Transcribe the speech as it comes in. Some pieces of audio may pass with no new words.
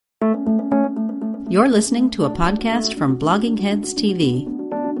You're listening to a podcast from Blogging Heads TV.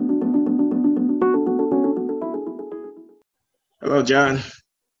 Hello, John.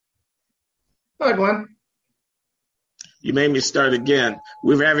 Hi, Glenn. You made me start again.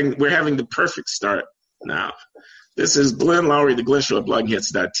 We're having the perfect start now. This is Glenn Lowry, the Glenn Show at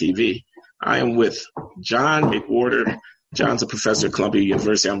bloggingheads.tv. I am with John McWhorter. John's a professor at Columbia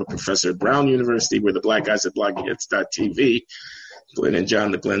University. I'm a professor at Brown University. We're the black guys at bloggingheads.tv. Glenn and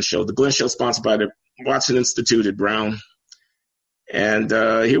John, the Glenn Show. The Glenn Show is sponsored by the Watson Institute at Brown. And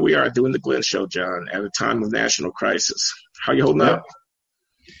here we are doing the Glenn Show, John, at a time of national crisis. How you holding up?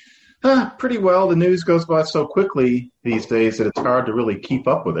 Pretty well. The news goes by so quickly these days that it's hard to really keep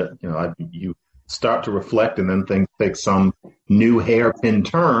up with it. You start to reflect, and then things take some new hairpin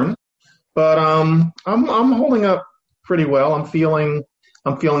turn. But I'm holding up pretty well. I'm feeling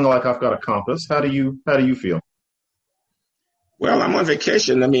like I've got a compass. How do you feel? Well, I'm on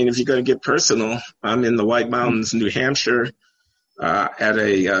vacation. I mean, if you're going to get personal, I'm in the White Mountains, New Hampshire, at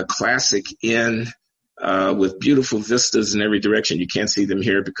a classic inn with beautiful vistas in every direction. You can't see them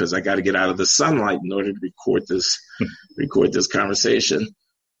here because I got to get out of the sunlight in order to record this conversation.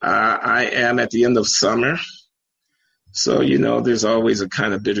 I am at the end of summer, so there's always a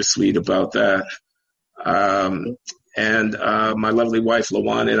kind of bittersweet about that. And my lovely wife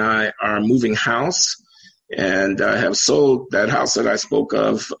LaJuan and I are moving house. And I have sold that house that I spoke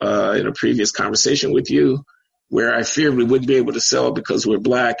of in a previous conversation with you, where I feared we wouldn't be able to sell because we're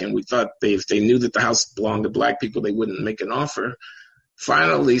black, and we thought if they knew that the house belonged to black people, they wouldn't make an offer.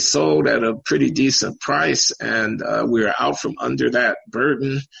 Finally sold at a pretty decent price, and we're out from under that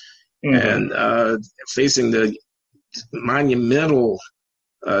burden and facing the monumental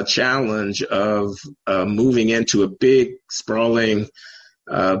challenge of moving into a big, sprawling,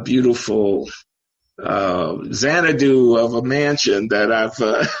 beautiful Xanadu of a mansion that I've,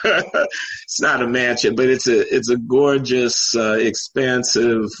 it's not a mansion, but it's a gorgeous,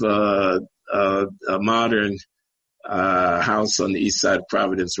 expansive, modern, house on the east side of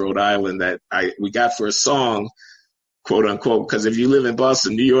Providence, Rhode Island that we got for a song, quote unquote, because if you live in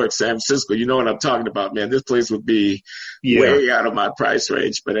Boston, New York, San Francisco, you know what I'm talking about, man. This place would be way out of my price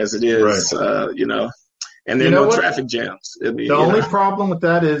range, but as it is, right. And there are no traffic jams. The only problem with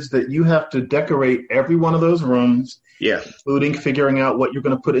that is that you have to decorate every one of those rooms, including figuring out what you're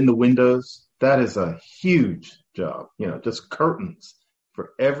going to put in the windows. That is a huge job. Just curtains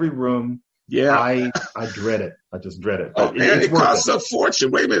for every room. Yeah, I dread it. I just dread it. Oh, man, it costs a fortune.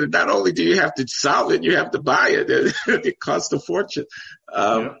 Wait a minute. Not only do you have to solve it, you have to buy it. It costs a fortune.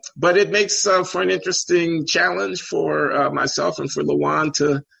 But it makes for an interesting challenge for myself and for LaJuan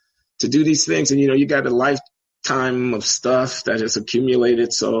to do these things. And, you got a lifetime of stuff that has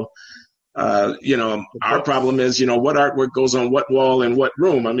accumulated. So, our problem is, what artwork goes on what wall in what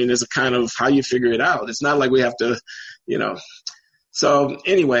room. I mean, there's a kind of how you figure it out. It's not like we have to, So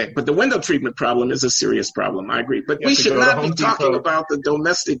anyway, but the window treatment problem is a serious problem. I agree. But we should not be talking about the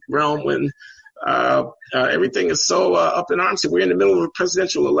domestic realm when everything is so up in arms. We're in the middle of a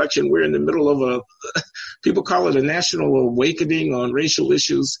presidential election. We're in the middle of people call it a national awakening on racial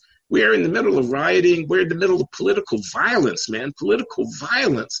issues. We are in the middle of rioting. We're in the middle of political violence, man, political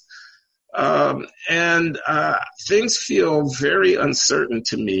violence. And things feel very uncertain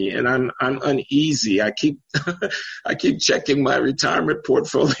to me, and I'm uneasy. I keep checking my retirement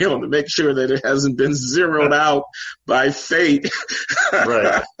portfolio to make sure that it hasn't been zeroed out by fate.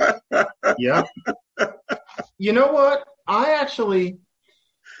 Right. Yeah. You know what?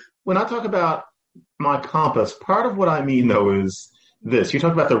 When I talk about my compass, part of what I mean, though, is this. You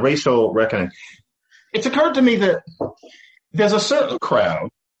talk about the racial reckoning. It's occurred to me that there's a certain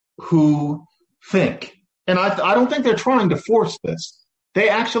crowd who think, and I don't think they're trying to force this. They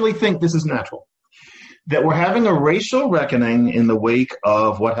actually think this is natural, that we're having a racial reckoning in the wake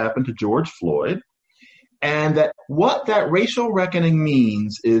of what happened to George Floyd, and that what that racial reckoning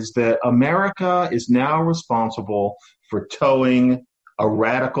means is that America is now responsible for towing a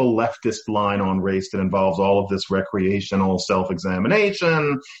radical leftist line on race that involves all of this recreational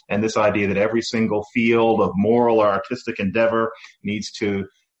self-examination and this idea that every single field of moral or artistic endeavor needs to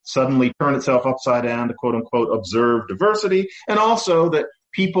suddenly turn itself upside down to quote unquote observe diversity, and also that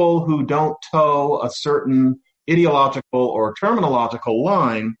people who don't toe a certain ideological or terminological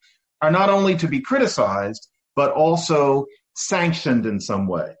line are not only to be criticized, but also sanctioned in some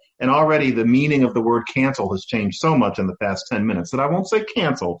way. And already the meaning of the word cancel has changed so much in the past 10 minutes that I won't say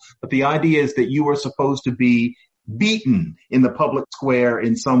cancel, but the idea is that you are supposed to be beaten in the public square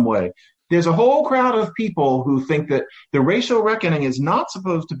in some way. There's a whole crowd of people who think that the racial reckoning is not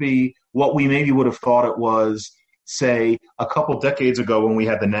supposed to be what we maybe would have thought it was say, a couple decades ago when we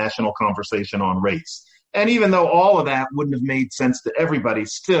had the national conversation on race. And even though all of that wouldn't have made sense to everybody,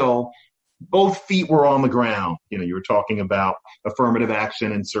 still, both feet were on the ground. You were talking about affirmative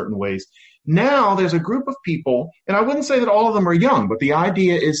action in certain ways. Now there's a group of people, and I wouldn't say that all of them are young, but the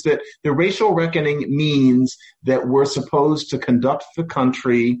idea is that the racial reckoning means that we're supposed to conduct the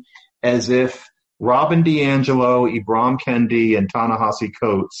country as if Robin DiAngelo, Ibram Kendi, and Ta-Nehisi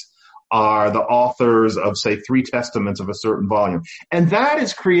Coates are the authors of, say, 3 Testaments of a certain volume. And that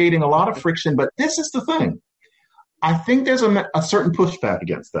is creating a lot of friction, but this is the thing. I think there's a certain pushback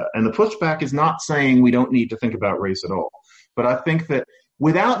against that. And the pushback is not saying we don't need to think about race at all. But I think that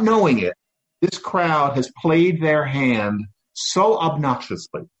without knowing it, this crowd has played their hand so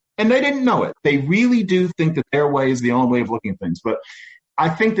obnoxiously. And they didn't know it. They really do think that their way is the only way of looking at things. But I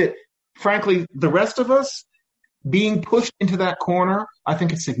think that, frankly, the rest of us being pushed into that corner, I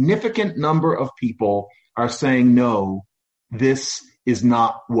think a significant number of people are saying, no, this is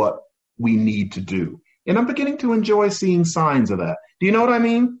not what we need to do. And I'm beginning to enjoy seeing signs of that. Do you know what I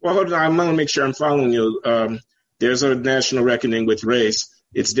mean? Well, hold on. I'm going to make sure I'm following you. There's a national reckoning with race.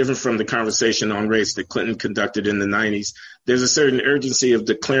 It's different from the conversation on race that Clinton conducted in the 90s. There's a certain urgency of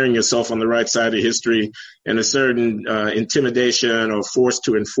declaring yourself on the right side of history and a certain intimidation or force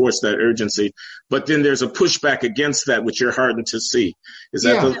to enforce that urgency. But then there's a pushback against that, which you're hardened to see. Is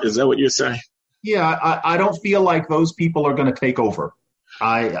that what you're saying? Yeah, I don't feel like those people are going to take over.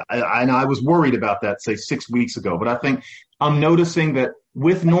 I was worried about that, say, 6 weeks ago. But I think I'm noticing that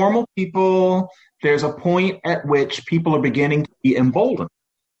with normal people, there's a point at which people are beginning to be emboldened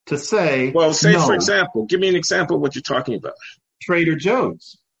to say, well, say, no. For example, give me an example of what you're talking about. Trader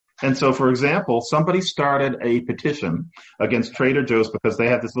Joe's. And so, for example, somebody started a petition against Trader Joe's because they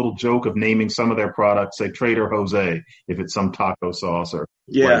have this little joke of naming some of their products, say Trader Jose, if it's some taco sauce, or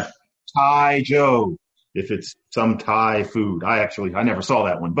like Thai Joe, if it's some Thai food. I never saw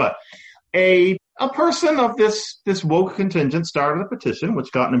that one. But a person of this woke contingent started a petition,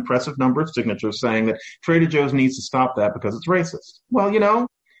 which got an impressive number of signatures saying that Trader Joe's needs to stop that because it's racist. Well,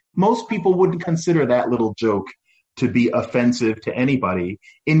 most people wouldn't consider that little joke to be offensive to anybody,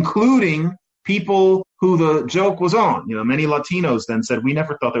 including people who the joke was on. Many Latinos then said, we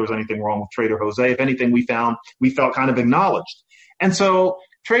never thought there was anything wrong with Trader Jose. If anything, we felt kind of acknowledged. And so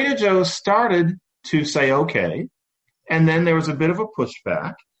Trader Joe's started to say, okay. And then there was a bit of a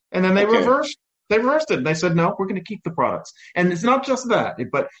pushback. And then they reversed it. They said, no, we're going to keep the products. And it's not just that,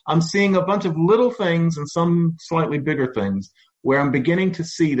 but I'm seeing a bunch of little things and some slightly bigger things where I'm beginning to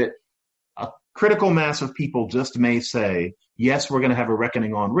see that a critical mass of people just may say, yes, we're going to have a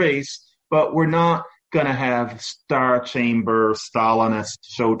reckoning on race, but we're not going to have Star Chamber, Stalinist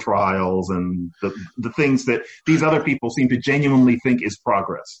show trials and the things that these other people seem to genuinely think is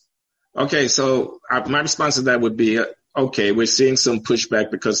progress. Okay, so my response to that would be, okay, we're seeing some pushback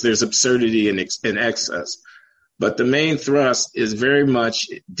because there's absurdity in excess. But the main thrust is very much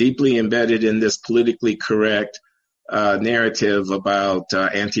deeply embedded in this politically correct narrative about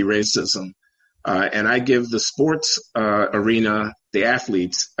anti-racism. And I give the sports arena, the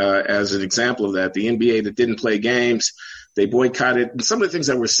athletes, as an example of that. The NBA that didn't play games, they boycotted. And some of the things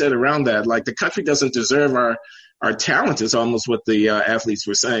that were said around that, like the country doesn't deserve our talent, is almost what the athletes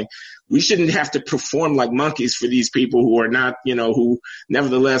were saying. We shouldn't have to perform like monkeys for these people who are not, who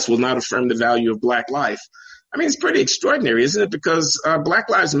nevertheless will not affirm the value of Black life. I mean, it's pretty extraordinary, isn't it? Because Black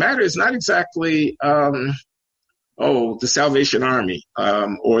Lives Matter is not exactly, the Salvation Army,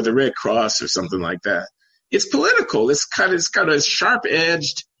 or the Red Cross or something like that. It's political. It's got a sharp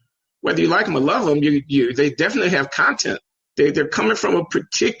edged, whether you like them or love them, they definitely have content. They're coming from a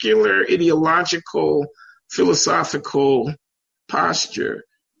particular ideological, philosophical posture.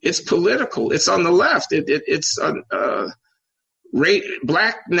 It's political. It's on the left. It's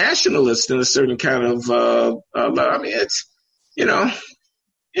Black nationalist in a certain kind of, I mean, it's,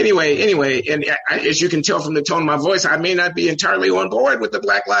 Anyway, and as you can tell from the tone of my voice, I may not be entirely on board with the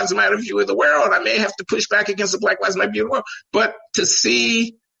Black Lives Matter view of the world. I may have to push back against the Black Lives Matter view of the world. But to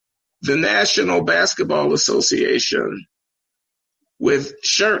see the National Basketball Association with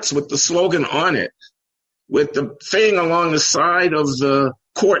shirts with the slogan on it, with the thing along the side of the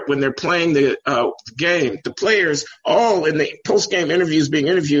court when they're playing the game, the players all in the post-game interviews being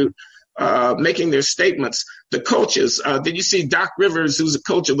interviewed, making their statements. The coaches, did you see Doc Rivers, who's a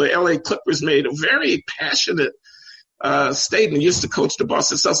coach of the LA Clippers, made a very passionate statement. He used to coach the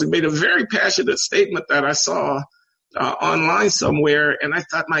Boston Celtics, made a very passionate statement that I saw online somewhere. And I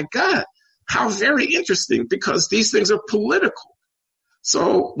thought, my God, how very interesting, because these things are political.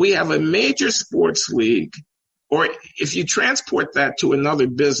 So we have a major sports league, or if you transport that to another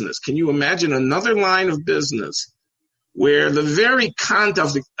business, can you imagine another line of business where the very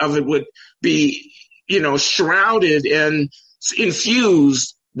content of it would be, shrouded and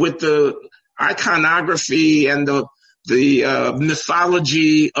infused with the iconography and the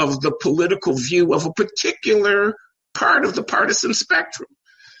mythology of the political view of a particular part of the partisan spectrum.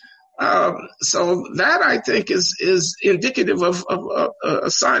 So that, I think, is indicative of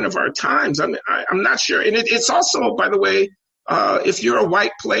a sign of our times. I mean, I'm not sure. And it's also, by the way, if you're a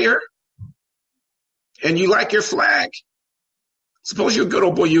white player and you like your flag, suppose you're a good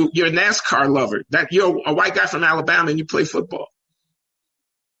old boy, you're a NASCAR lover, that you're a white guy from Alabama and you play football.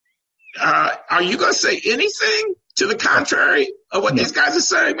 Are you going to say anything to the contrary of what these guys are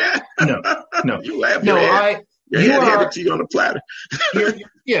saying, man? No. You laugh your head. Your head handed to you on a platter.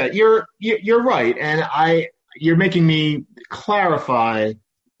 You're right, and you're making me clarify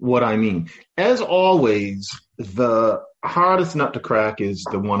what I mean. As always, the hardest nut to crack is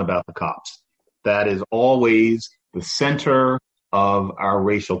the one about the cops. That is always the center of our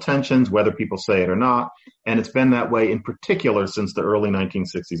racial tensions, whether people say it or not, and it's been that way in particular since the early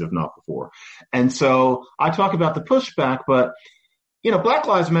 1960s, if not before. And so I talk about the pushback, but Black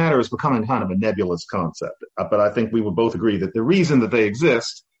Lives Matter is becoming kind of a nebulous concept, but I think we would both agree that the reason that they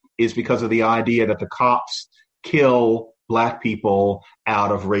exist is because of the idea that the cops kill Black people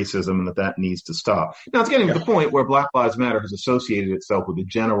out of racism and that needs to stop. Now, it's getting to the point where Black Lives Matter has associated itself with a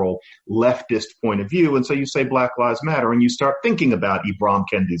general leftist point of view, and so you say Black Lives Matter and you start thinking about Ibram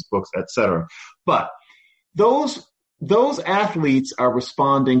Kendi's books, etc. But those athletes are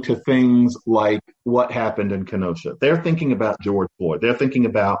responding to things like what happened in Kenosha. They're thinking about George Floyd. They're thinking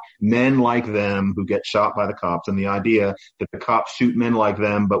about men like them who get shot by the cops and the idea that the cops shoot men like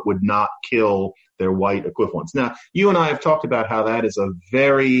them but would not kill their white equivalents. Now, you and I have talked about how that is a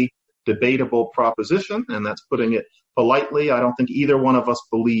very debatable proposition, and that's putting it politely. I don't think either one of us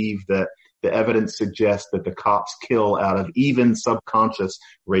believe that the evidence suggests that the cops kill out of even subconscious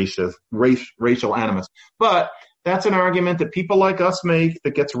racial animus. But that's an argument that people like us make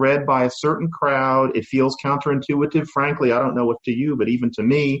that gets read by a certain crowd. It feels counterintuitive, frankly. I don't know what to you, but even to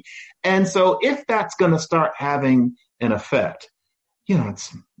me. And so if that's going to start having an effect,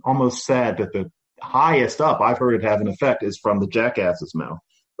 it's almost sad that the highest up I've heard it have an effect is from the jackass's mouth.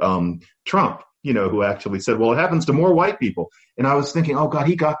 Trump, who actually said, well, it happens to more white people. And I was thinking, oh, God,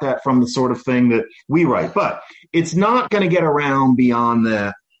 he got that from the sort of thing that we write. But it's not going to get around beyond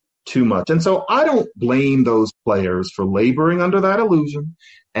that too much. And so I don't blame those players for laboring under that illusion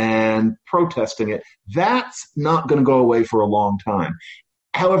and protesting it. That's not going to go away for a long time.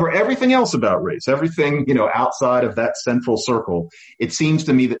 However, everything else about race, everything, outside of that central circle, it seems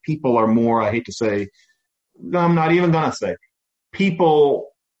to me that people are more, I hate to say, I'm not even going to say, people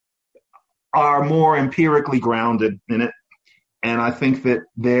are more empirically grounded in it. And I think that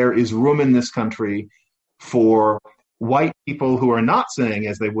there is room in this country for white people who are not saying,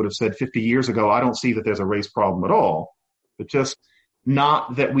 as they would have said 50 years ago, I don't see that there's a race problem at all, but just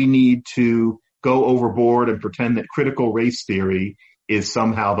not that we need to go overboard and pretend that critical race theory is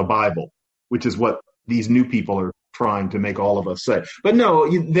somehow the Bible, which is what these new people are trying to make all of us say. But no,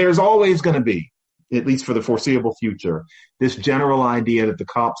 there's always going to be, at least for the foreseeable future, this general idea that the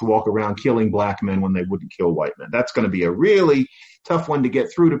cops walk around killing Black men when they wouldn't kill white men. That's going to be a really tough one to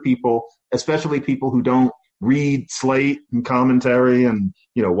get through to people, especially people who don't read Slate and commentary and,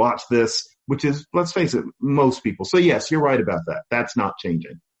 watch this, which is, let's face it, most people. So yes, you're right about that. That's not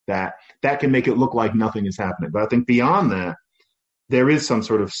changing. That can make it look like nothing is happening. But I think beyond that, there is some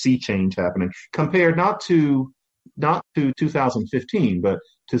sort of sea change happening compared not to 2015, but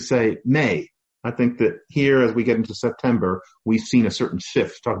to say May. I think that here, as we get into September, we've seen a certain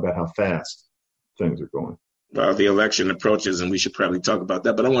shift. Talk about how fast things are going. Well, the election approaches, and we should probably talk about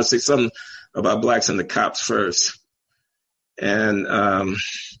that. But I want to say something about blacks and the cops first. And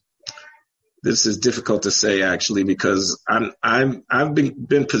this is difficult to say, actually, because I've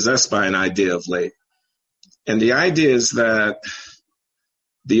been possessed by an idea of late. And the idea is that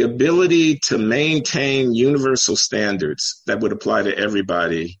the ability to maintain universal standards that would apply to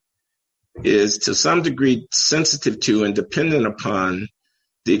everybody is to some degree sensitive to and dependent upon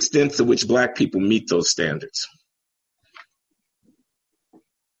the extent to which Black people meet those standards.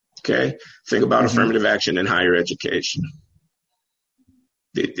 Okay? Think about affirmative action in higher education.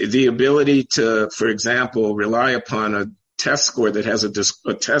 The ability to, for example, rely upon a test score that has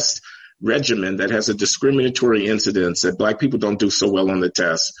a test regimen that has a discriminatory incidence that Black people don't do so well on the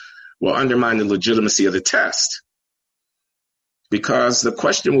test will undermine the legitimacy of the test. Because the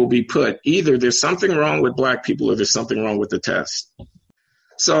question will be put, either there's something wrong with Black people or there's something wrong with the test.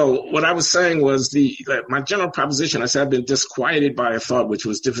 So what I was saying was my general proposition, I said I've been disquieted by a thought which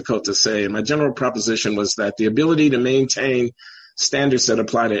was difficult to say. And my general proposition was that the ability to maintain standards that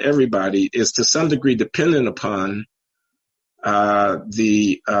apply to everybody is to some degree dependent upon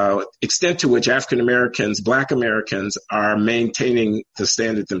the extent to which African Americans, Black Americans are maintaining the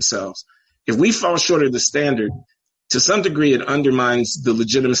standard themselves. If we fall short of the standard, to some degree it undermines the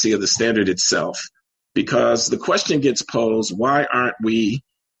legitimacy of the standard itself, because the question gets posed, why aren't we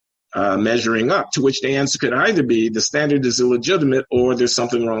measuring up? To which the answer could either be the standard is illegitimate or there's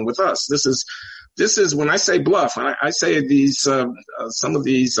something wrong with us. This is when I say bluff, I say these some of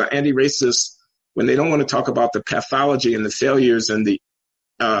these anti-racists, when they don't want to talk about the pathology and the failures and the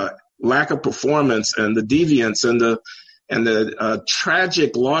lack of performance and the deviance and the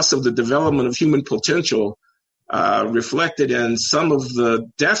tragic loss of the development of human potential reflected in some of the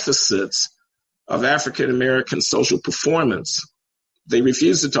deficits of African American social performance. They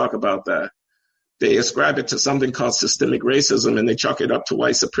refuse to talk about that. They ascribe it to something called systemic racism, and they chalk it up to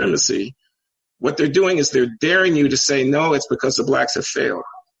white supremacy. What they're doing is they're daring you to say, no, it's because the blacks have failed.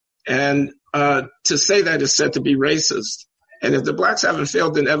 And to say that is said to be racist. And if the blacks haven't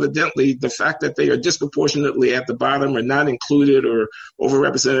failed, then evidently the fact that they are disproportionately at the bottom or not included or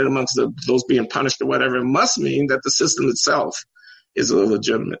overrepresented amongst those being punished or whatever must mean that the system itself is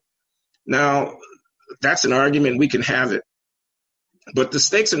illegitimate. Now, that's an argument. We can have it. But the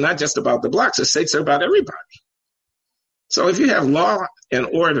stakes are not just about the blacks. The stakes are about everybody. So if you have law and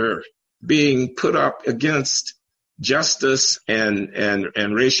order being put up against justice and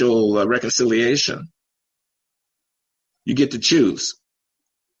racial reconciliation, you get to choose.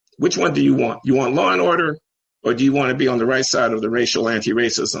 Which one do you want? You want law and order, or do you want to be on the right side of the racial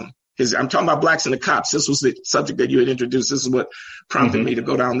anti-racism? Because I'm talking about blacks and the cops. This was the subject that you had introduced. This is what prompted me to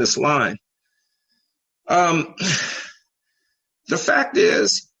go down this line. The fact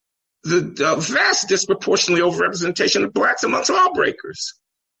is, the vast disproportionately overrepresentation of blacks amongst lawbreakers.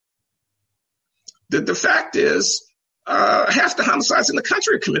 The fact is, half the homicides in the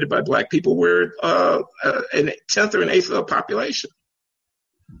country are committed by black people. We're an 10th or an 8th of the population.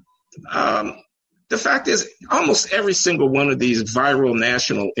 The fact is, almost every single one of these viral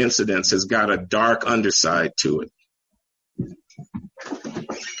national incidents has got a dark underside to it.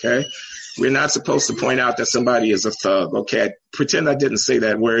 Okay? We're not supposed to point out that somebody is a thug. Okay? Pretend I didn't say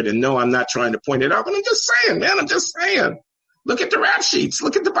that word, and no, I'm not trying to point it out, but I'm just saying, man, I'm just saying. Look at the rap sheets.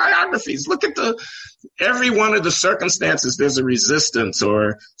 Look at the biographies. Look at every one of the circumstances. There's a resistance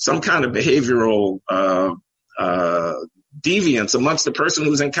or some kind of behavioral deviance amongst the person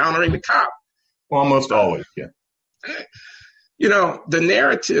who's encountering the cop. Almost always, yeah. You know, the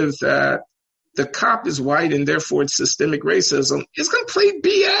narrative that the cop is white and therefore it's systemic racism is complete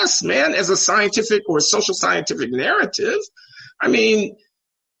BS, man, as a scientific or social scientific narrative. I mean,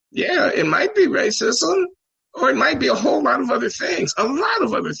 yeah, it might be racism, or it might be a whole lot of other things,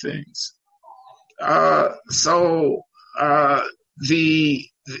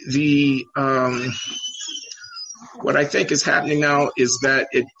 what I think is happening now is that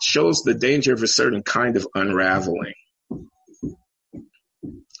it shows the danger of a certain kind of unraveling.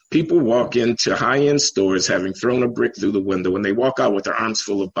 People walk into high-end stores having thrown a brick through the window, and they walk out with their arms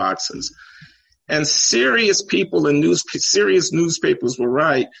full of boxes. And serious people in serious newspapers will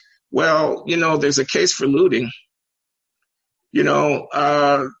write, well, you know, there's a case for looting. You know,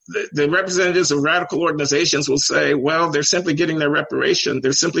 the representatives of radical organizations will say, well, they're simply getting their reparation.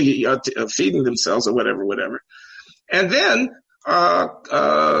 They're simply feeding themselves or whatever. And then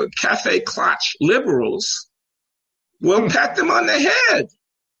cafe clutch liberals will pat them on the head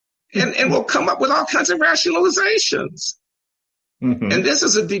and will come up with all kinds of rationalizations. Mm-hmm. And this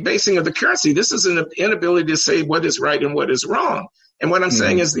is a debasing of the currency. This is an inability to say what is right and what is wrong. And what I'm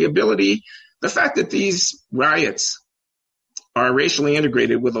saying is the fact that these riots are racially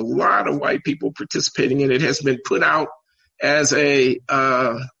integrated with a lot of white people participating in it has been put out as a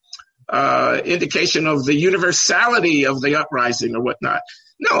indication of the universality of the uprising or whatnot.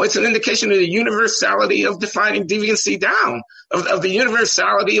 No, it's an indication of the universality of defining deviancy down, of the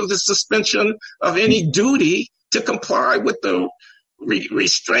universality of the suspension of any duty to comply with the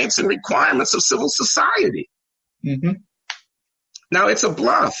restraints and requirements of civil society. Mm-hmm. Now, it's a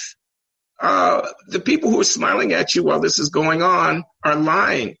bluff. The people who are smiling at you while this is going on are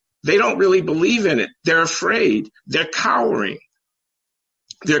lying. They don't really believe in it. They're afraid. They're cowering.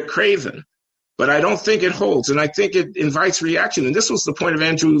 They're craven. But I don't think it holds, and I think it invites reaction. And this was the point of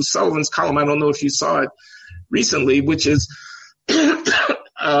Andrew Sullivan's column. I don't know if you saw it recently, which is, if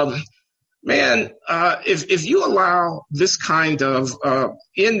you allow this kind of,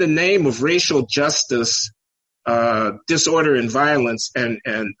 in the name of racial justice, disorder and violence and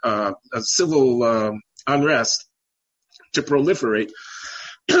civil unrest to proliferate,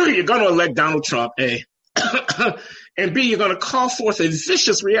 you're going to elect Donald Trump, A, and B, you're going to call forth a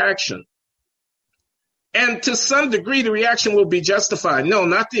vicious reaction. And to some degree, the reaction will be justified. No,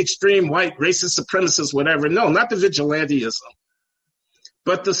 not the extreme white racist supremacist, whatever. No, not the vigilantism,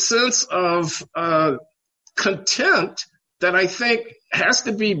 but the sense of contempt that I think has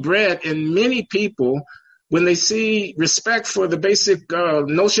to be bred in many people when they see respect for the basic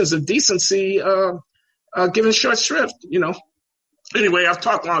notions of decency given short shrift, you know. Anyway, I've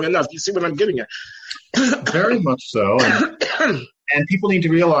talked long enough. You see what I'm getting at? Very much so. And people need to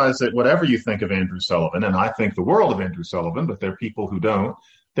realize that whatever you think of Andrew Sullivan, and I think the world of Andrew Sullivan, but there are people who don't,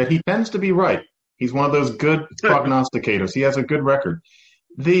 that he tends to be right. He's one of those good prognosticators. He has a good record.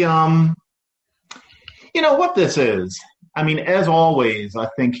 You know what this is? I mean, as always, I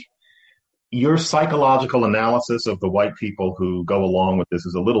think your psychological analysis of the white people who go along with this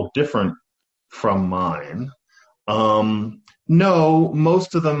is a little different from mine. No,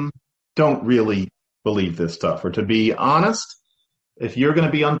 most of them don't really believe this stuff. Or to be honest, if you're going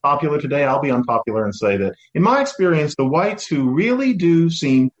to be unpopular today, I'll be unpopular and say that, in my experience, the whites who really do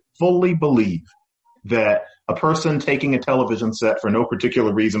seem fully believe that a person taking a television set for no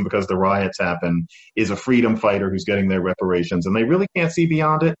particular reason because the riots happen is a freedom fighter who's getting their reparations, and they really can't see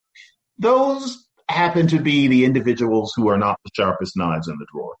beyond it, those happen to be the individuals who are not the sharpest knives in the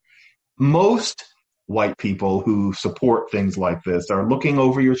drawer. Most white people who support things like this are looking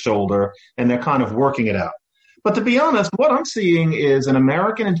over your shoulder and they're kind of working it out. But to be honest, what I'm seeing is an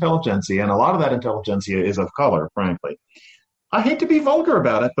American intelligentsia, and a lot of that intelligentsia is of color, frankly. I hate to be vulgar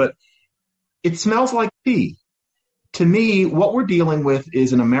about it, but it smells like pee. To me, what we're dealing with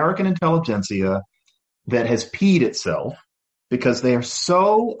is an American intelligentsia that has peed itself because they are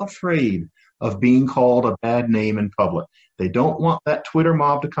so afraid of being called a bad name in public. They don't want that Twitter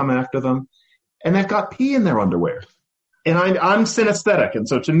mob to come after them, and they've got pee in their underwear. And I'm synesthetic, and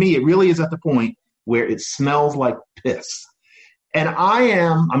so to me, it really is at the point where it smells like piss. And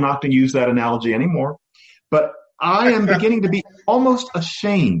I'm not going to use that analogy anymore, but I am beginning to be almost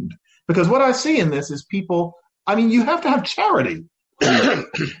ashamed because what I see in this is people, I mean, you have to have charity.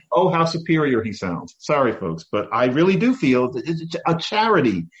 Oh, how superior he sounds. Sorry, folks, but I really do feel that it's a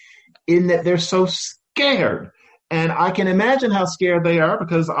charity in that they're so scared. And I can imagine how scared they are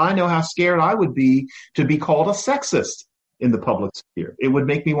because I know how scared I would be to be called a sexist in the public sphere. It would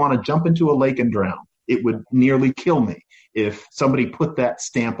make me want to jump into a lake and drown. It would nearly kill me if somebody put that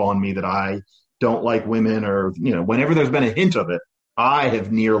stamp on me that I don't like women, or, you know, whenever there's been a hint of it, I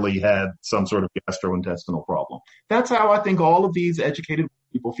have nearly had some sort of gastrointestinal problem. That's how I think all of these educated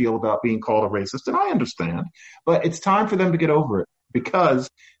people feel about being called a racist, and I understand. But it's time for them to get over it because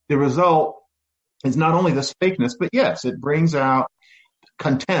the result is not only this fakeness, but yes, it brings out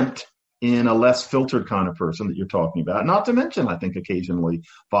contempt in a less filtered kind of person that you're talking about. Not to mention, I think, occasionally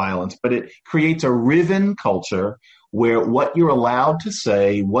violence, but it creates a riven culture where what you're allowed to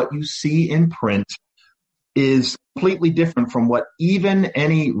say, what you see in print, is completely different from what even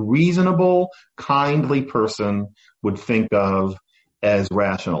any reasonable, kindly person would think of as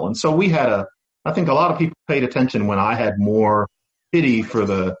rational. And so I think a lot of people paid attention when I had more pity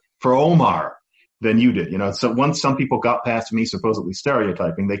for Omar than you did. You know, so once some people got past me supposedly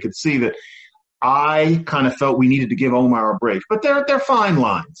stereotyping, they could see that I kind of felt we needed to give Omar a break. But they're fine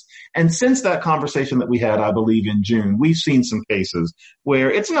lines. And since that conversation that we had, I believe in June, we've seen some cases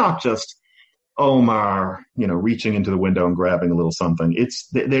where it's not just Omar, you know, reaching into the window and grabbing a little something.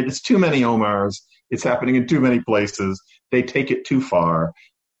 It's too many Omars. It's happening in too many places. They take it too far.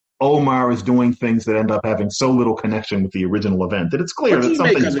 Omar is doing things that end up having so little connection with the original event that it's clear that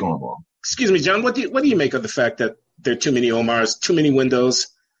something has gone wrong. Excuse me, John, what do you make of the fact that there are too many Omars, too many windows,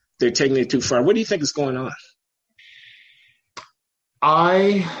 they're taking it too far? What do you think is going on?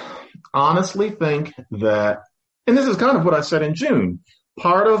 I honestly think that, and this is kind of what I said in June,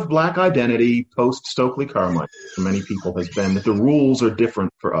 part of Black identity post Stokely Carmichael for many people has been that the rules are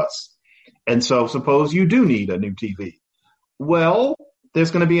different for us. And so suppose you do need a new TV. Well, there's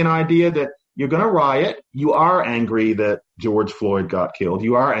going to be an idea that you're going to riot. You are angry that George Floyd got killed.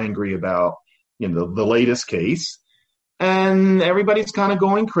 You are angry about, you know, the latest case. And everybody's kind of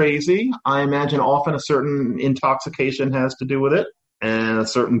going crazy. I imagine often a certain intoxication has to do with it and a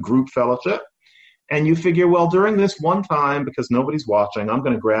certain group fellowship. And you figure, well, during this one time, because nobody's watching, I'm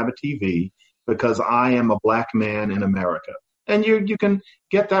going to grab a TV because I am a black man in America. And you can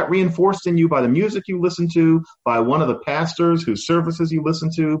get that reinforced in you by the music you listen to, by one of the pastors whose services you listen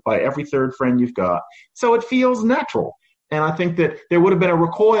to, by every third friend you've got. So it feels natural. And I think that there would have been a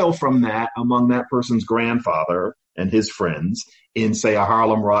recoil from that among that person's grandfather and his friends in, say, a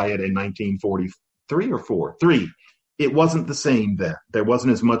Harlem riot in 1943 or 4. It wasn't the same then. There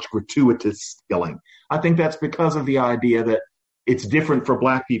wasn't as much gratuitous killing. I think that's because of the idea that it's different for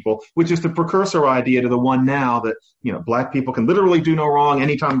black people, which is the precursor idea to the one now that, black people can literally do no wrong.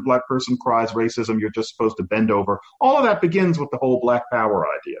 Anytime a black person cries racism, you're just supposed to bend over. All of that begins with the whole black power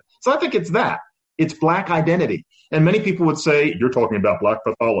idea. So I think it's that. It's black identity. And many people would say, you're talking about black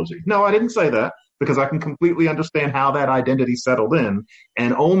pathology. No, I didn't say that, because I can completely understand how that identity settled in.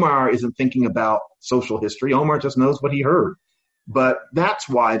 And Omar isn't thinking about social history. Omar just knows what he heard. But that's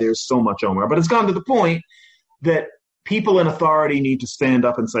why there's so much Omar. But it's gone to the point that people in authority need to stand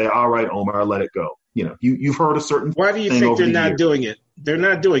up and say, all right, Omar, let it go. You've heard a certain Why do you think they're not doing it? They're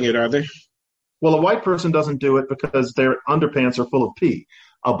not doing it, are they? Well, a white person doesn't do it because their underpants are full of pee.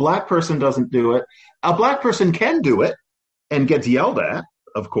 A black person doesn't do it. A black person can do it and gets yelled at,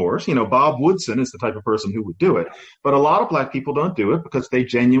 of course. Bob Woodson is the type of person who would do it. But a lot of black people don't do it because they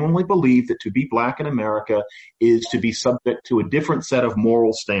genuinely believe that to be black in America is to be subject to a different set of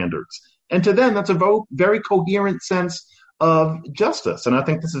moral standards. And to them, that's a very coherent sense of justice. And I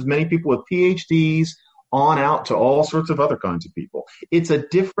think this is many people with PhDs on out to all sorts of other kinds of people. It's a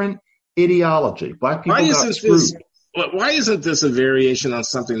different ideology. Black people got screwed. Why isn't this a variation on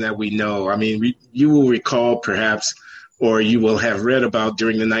something that we know? I mean, you will recall perhaps, or you will have read about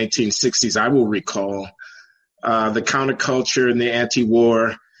during the 1960s, I will recall the counterculture and the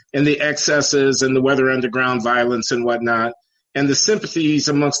anti-war and the excesses and the Weather Underground violence and whatnot, and the sympathies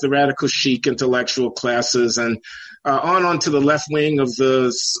amongst the radical chic intellectual classes and on to the left wing of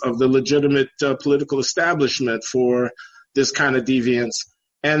the legitimate political establishment for this kind of deviance,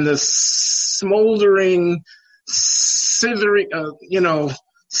 and the smoldering,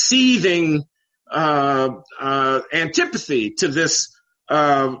 seething antipathy to this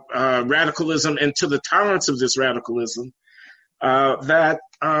radicalism and to the tolerance of this radicalism that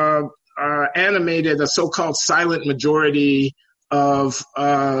animated a so-called silent majority of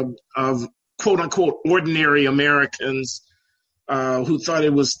quote-unquote ordinary Americans who thought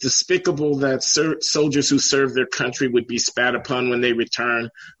it was despicable that soldiers who served their country would be spat upon when they return,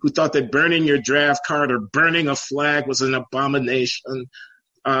 who thought that burning your draft card or burning a flag was an abomination,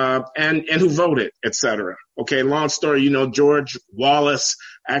 and who voted, etc. Okay, long story, George Wallace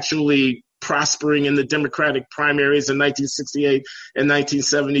actually prospering in the Democratic primaries in 1968 and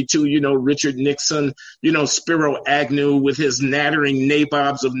 1972, Richard Nixon, Spiro Agnew with his nattering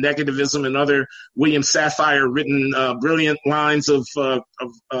nabobs of negativism and other William Safire written brilliant lines of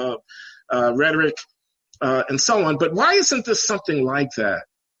rhetoric and so on. But why isn't this something like that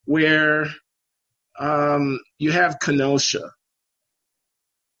where you have Kenosha,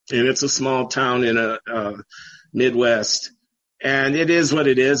 and it's a small town in a Midwest, and it is what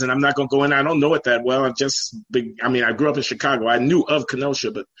it is, and I'm not going to go in. I don't know it that well. I grew up in Chicago. I knew of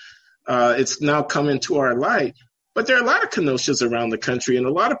Kenosha, but it's now come into our light. But there are a lot of Kenoshas around the country and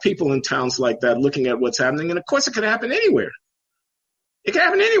a lot of people in towns like that looking at what's happening. And, of course, it could happen anywhere. It can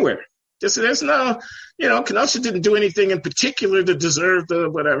happen anywhere. There's no, Kenosha didn't do anything in particular to deserve the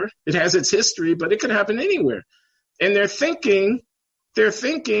whatever. It has its history, but it could happen anywhere. And they're thinking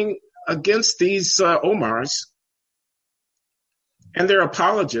against these Omars. And they're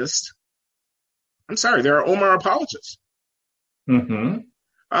apologists. I'm sorry, there are Omar apologists. Mm-hmm.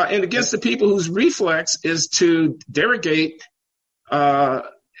 And against the people whose reflex is to derogate and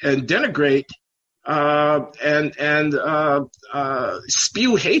denigrate and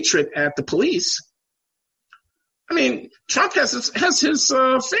spew hatred at the police. I mean, Trump has his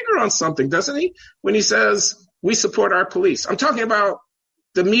finger on something, doesn't he? When he says, we support our police. I'm talking about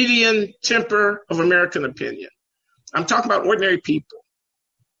the median temper of American opinion. I'm talking about ordinary people.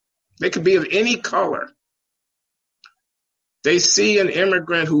 They could be of any color. They see an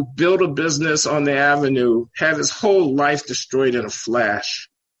immigrant who built a business on the avenue have his whole life destroyed in a flash.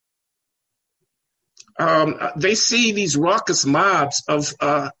 They see these raucous mobs of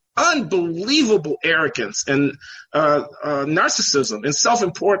unbelievable arrogance and narcissism and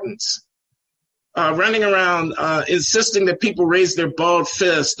self-importance running around insisting that people raise their bald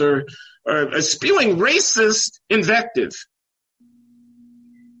fist or spewing racist invective.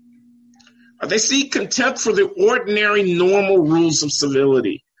 They see contempt for the ordinary, normal rules of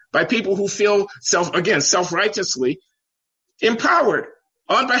civility by people who feel self-righteously empowered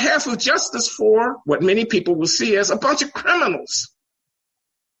on behalf of justice for what many people will see as a bunch of criminals.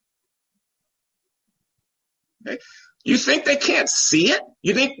 Okay? You think they can't see it?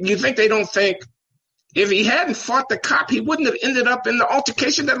 You think they don't think if he hadn't fought the cop, he wouldn't have ended up in the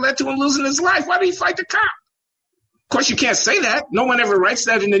altercation that led to him losing his life? Why did he fight the cop? course, you can't say that. No one ever writes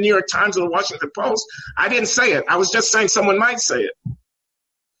that in the New York Times or the Washington Post. I didn't say it. I was just saying someone might say it.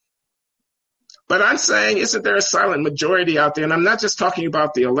 But I'm saying, isn't there a silent majority out there? And I'm not just talking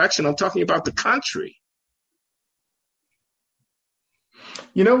about the election. I'm talking about the country.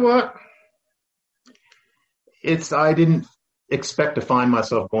 You know what? I didn't expect to find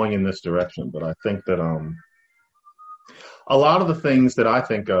myself going in this direction, but I think that a lot of the things that I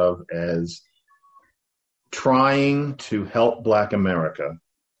think of as trying to help Black America,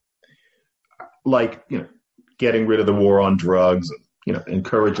 like, getting rid of the war on drugs,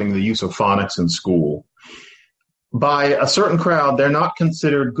 encouraging the use of phonics in school, by a certain crowd, they're not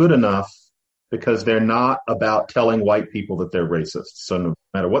considered good enough because they're not about telling white people that they're racist. So no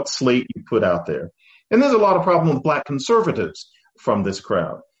matter what slate you put out there, and there's a lot of problem with Black conservatives from this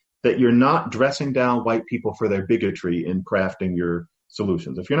crowd, that you're not dressing down white people for their bigotry in crafting your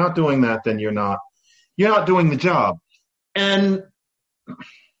solutions. If you're not doing that, then you're not doing the job. And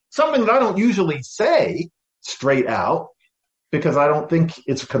something that I don't usually say straight out, because I don't think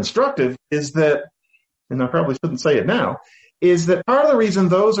it's constructive, is that, and I probably shouldn't say it now, is that part of the reason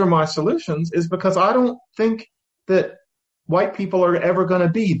those are my solutions is because I don't think that white people are ever going to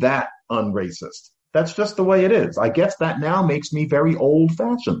be that unracist. That's just the way it is. I guess that now makes me very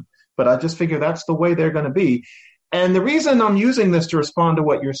old-fashioned, but I just figure that's the way they're going to be. And the reason I'm using this to respond to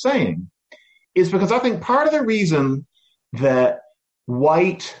what you're saying is because I think part of the reason that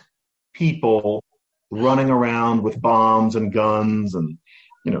white people running around with bombs and guns and,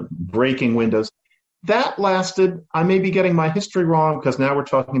 breaking windows, that lasted, I may be getting my history wrong because now we're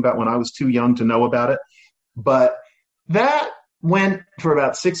talking about when I was too young to know about it, but that went for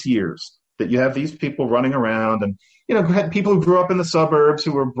about 6 years, that you have these people running around and, people who grew up in the suburbs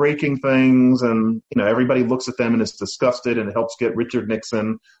who were breaking things and, everybody looks at them and is disgusted and it helps get Richard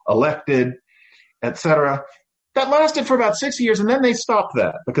Nixon elected, etc. That lasted for about 6 years, and then they stopped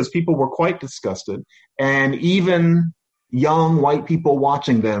that because people were quite disgusted, and even young white people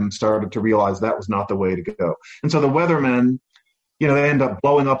watching them started to realize that was not the way to go. And so the Weathermen, they end up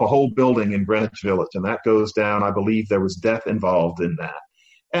blowing up a whole building in Greenwich Village, and that goes down. I believe there was death involved in that.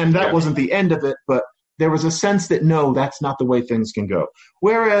 And that wasn't the end of it, but there was a sense that, no, that's not the way things can go.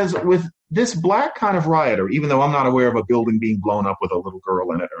 Whereas with this Black kind of rioter, even though I'm not aware of a building being blown up with a little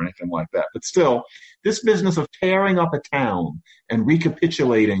girl in it or anything like that, but still, this business of tearing up a town and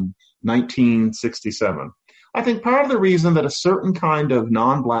recapitulating 1967, I think part of the reason that a certain kind of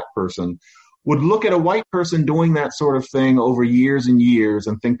non-Black person would look at a white person doing that sort of thing over years and years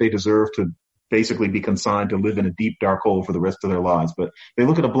and think they deserve to basically be consigned to live in a deep, dark hole for the rest of their lives. But they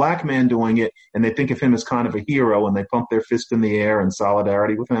look at a Black man doing it and they think of him as kind of a hero and they pump their fist in the air in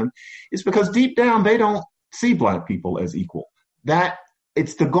solidarity with him. It's because deep down, they don't see Black people as equal.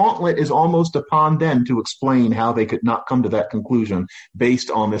 It's the gauntlet is almost upon them to explain how they could not come to that conclusion based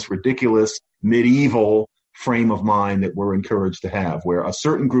on this ridiculous medieval frame of mind that we're encouraged to have, where a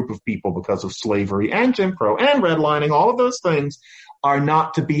certain group of people, because of slavery and Jim Crow and redlining, all of those things, are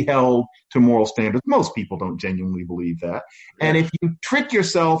not to be held to moral standards. Most people don't genuinely believe that. And if you trick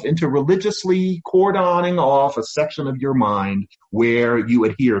yourself into religiously cordoning off a section of your mind where you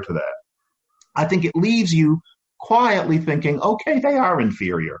adhere to that, I think it leaves you quietly thinking, okay, they are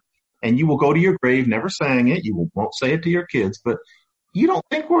inferior. And you will go to your grave never saying it. You won't say it to your kids, but you don't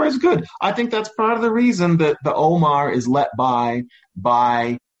think we're as good. I think that's part of the reason that the Omar is let by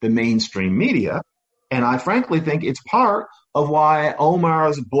the mainstream media. And I frankly think it's part of why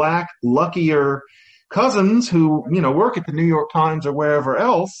Omar's Black, luckier cousins who, work at the New York Times or wherever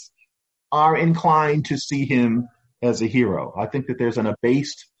else are inclined to see him as a hero. I think that there's an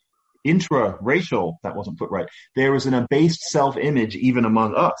abased intra-racial, that wasn't put right, there is an abased self-image even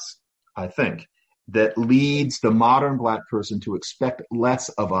among us, I think, that leads the modern Black person to expect less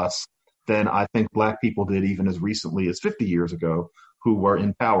of us than I think Black people did even as recently as 50 years ago who were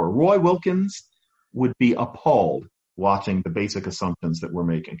in power. Roy Wilkins would be appalled watching the basic assumptions that we're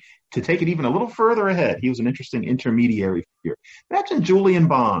making. To take it even a little further ahead, he was an interesting intermediary figure. Imagine Julian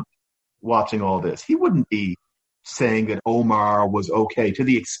Bond watching all this. He wouldn't be saying that Omar was okay to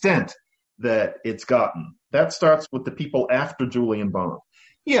the extent that it's gotten. That starts with the people after Julian Bond.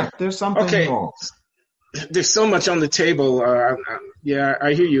 Yeah, there's something wrong. There's so much on the table. I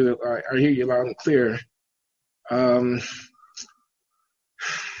hear you. I hear you loud and clear. I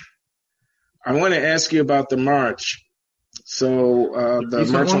want to ask you about the march. So the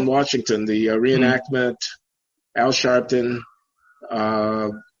March on Washington, the reenactment, Al Sharpton,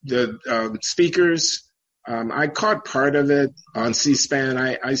 the speakers. I caught part of it on C-SPAN.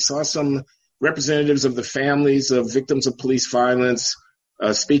 I saw some representatives of the families of victims of police violence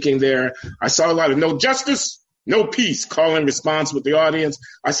speaking there. I saw a lot of no justice, No peace, call and response with the audience.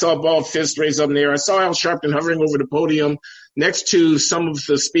 I saw a bald fist raised up in the air. I saw Al Sharpton hovering over the podium next to some of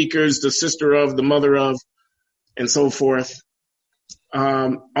the speakers, the sister of, the mother of, and so forth.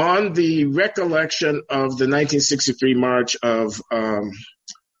 On the recollection of the 1963 march of Martin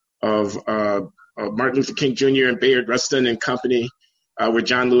Luther King Jr. and Bayard Rustin and company, where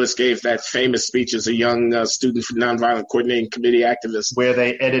John Lewis gave that famous speech as a young student for Nonviolent Coordinating Committee activist. Where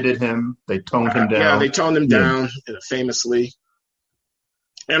they edited him, they toned him down. Yeah, they toned him down famously.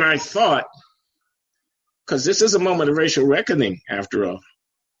 And I thought, because this is a moment of racial reckoning, after all.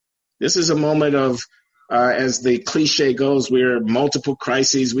 This is a moment of, as the cliche goes, we're multiple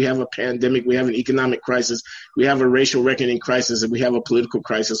crises. We have a pandemic, we have an economic crisis, we have a racial reckoning crisis, and we have a political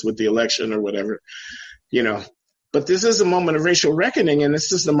crisis with the election or whatever, you know. But this is a moment of racial reckoning, and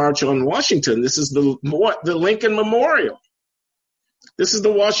this is the March on Washington. This is the Lincoln Memorial. This is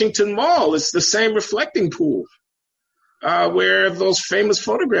the Washington Mall. It's the same reflecting pool where those famous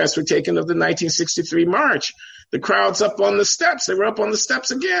photographs were taken of the 1963 march. The crowd's up on the steps. They were up on the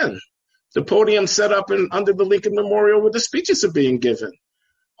steps again. The podium set up under the Lincoln Memorial where the speeches are being given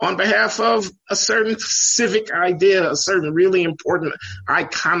on behalf of a certain civic idea, a certain really important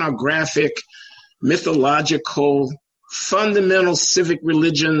iconographic, mythological, fundamental civic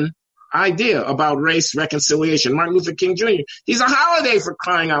religion idea about race reconciliation. Martin Luther King Jr., he's a holiday for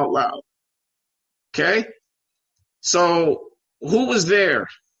crying out loud. Okay? So who was there?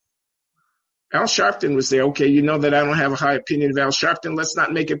 Al Sharpton was there. Okay, you know that I don't have a high opinion of Al Sharpton. Let's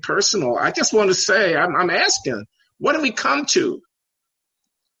not make it personal. I just want to say, I'm asking, what do we come to?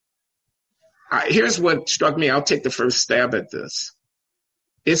 Here's what struck me. I'll take the first stab at this.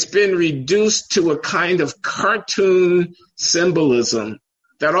 It's been reduced to a kind of cartoon symbolism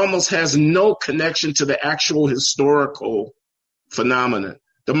that almost has no connection to the actual historical phenomenon.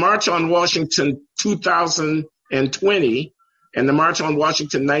 The March on Washington 2020 and the March on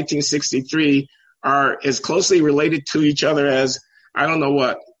Washington 1963 are as closely related to each other as, I don't know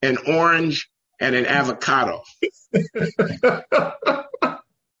what, an orange and an avocado.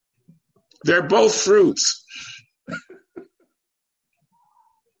 They're both fruits.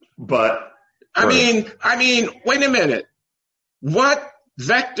 But I mean, wait a minute. What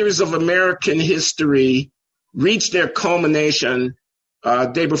vectors of American history reached their culmination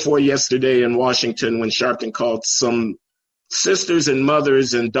day before yesterday in Washington when Sharpton called some sisters and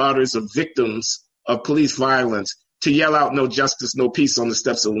mothers and daughters of victims of police violence to yell out "No justice, no peace" on the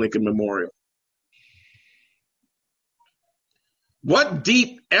steps of Lincoln Memorial? What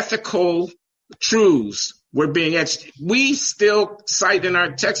deep ethical truths were being etched? We still cite in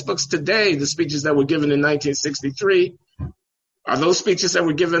our textbooks today the speeches that were given in 1963. Are those speeches that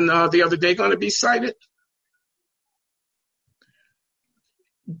were given the other day going to be cited?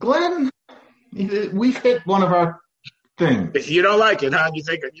 Glenn, we've hit one of our things. You don't like it, huh? You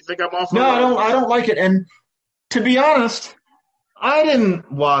think I'm off? No, I don't like it. And to be honest, I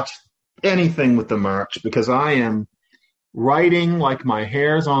didn't watch anything with the march because I am writing like my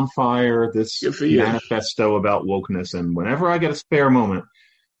hair's on fire, this manifesto about wokeness. And whenever I get a spare moment,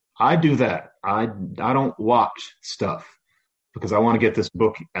 I do that. I don't watch stuff because I want to get this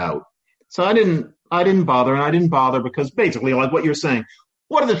book out. So I didn't bother, and I didn't bother because basically, like what you're saying,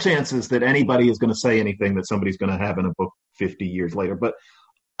 what are the chances that anybody is going to say anything that somebody's going to have in a book 50 years later? But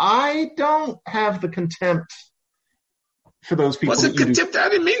I don't have the contempt for those people. Wasn't contempt? I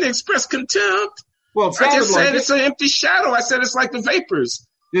didn't mean to express contempt. Well, I just said it's an empty shadow. I said it's like the vapors.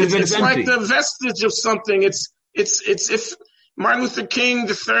 It's like the vestige of something. It's if Martin Luther King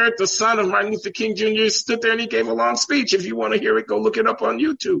III, the son of Martin Luther King Jr., stood there and he gave a long speech. If you want to hear it, go look it up on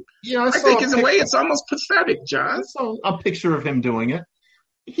YouTube. Yeah, I think in a way it's almost pathetic, John. I saw a picture of him doing it.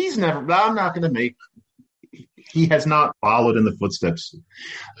 I'm not going to make. He has not followed in the footsteps.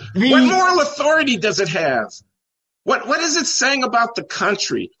 What moral authority does it have? What is it saying about the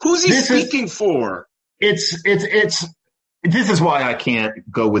country? Who's he speaking for? This is why I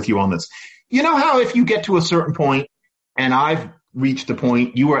can't go with you on this. You know how if you get to a certain point, and I've reached a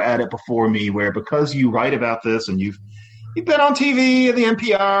point, you were at it before me, where because you write about this and you've been on TV and the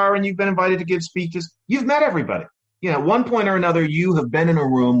NPR and you've been invited to give speeches, you've met everybody. You know, at one point or another, you have been in a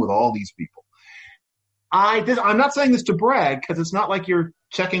room with all these people. I'm not saying this to brag because it's not like you're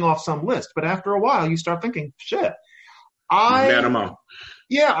checking off some list, but after a while, you start thinking, shit. I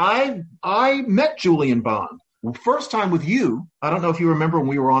met Julian Bond. First time with you. I don't know if you remember when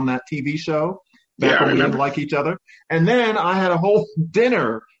we were on that TV show back when we didn't like each other. And then I had a whole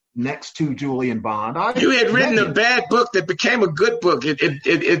dinner next to Julian Bond. You had written a bad book that became a good book. It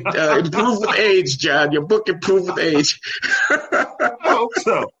improved with age, John. Your book improved with age. I hope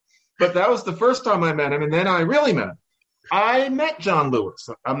so. But that was the first time I met him, and then I really met him. I met John Lewis.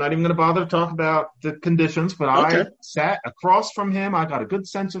 I'm not even going to bother to talk about the conditions, but I sat across from him. I got a good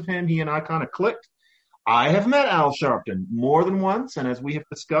sense of him. He and I kind of clicked. I have met Al Sharpton more than once, and as we have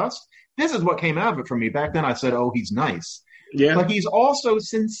discussed, this is what came out of it for me. Back then I said, oh, he's nice. Yeah. But he's also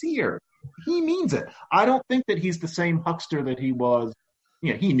sincere. He means it. I don't think that he's the same huckster that he was.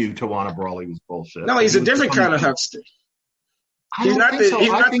 He knew Tawana Brawley was bullshit. No, he's a different kind of huckster. He's not the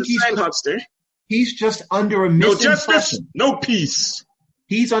same huckster. He's just under a misimpression. No justice, no peace.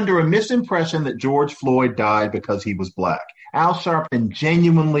 He's under a misimpression that George Floyd died because he was black. Al Sharpton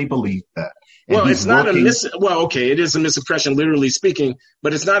genuinely believed that. Well, it's not it is a misimpression, literally speaking,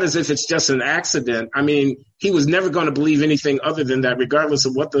 but it's not as if it's just an accident. I mean, he was never going to believe anything other than that, regardless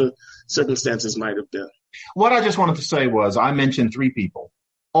of what the circumstances might have been. What I just wanted to say was I mentioned 3 people.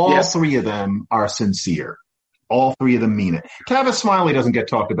 All 3 of them are sincere. All 3 of them mean it. Tavis Smiley doesn't get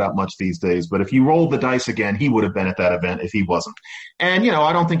talked about much these days, but if you rolled the dice again, he would have been at that event if he wasn't. And,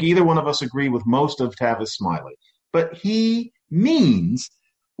 I don't think either one of us agree with most of Tavis Smiley, but he means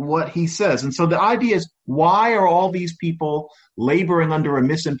what he says. And so the idea is, why are all these people laboring under a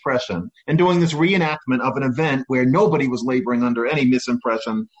misimpression and doing this reenactment of an event where nobody was laboring under any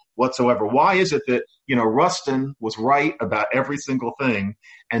misimpression whatsoever? Why is it that, Rustin was right about every single thing,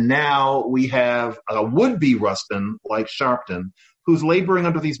 and now we have a would-be Rustin like Sharpton who's laboring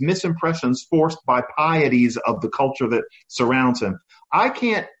under these misimpressions forced by pieties of the culture that surrounds him? I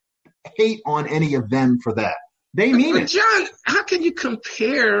can't hate on any of them for that. They mean it. John, how can you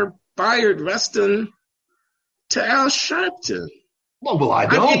compare Bayard Rustin to Al Sharpton? Well, I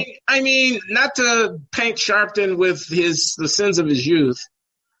don't. I mean, not to paint Sharpton with the sins of his youth,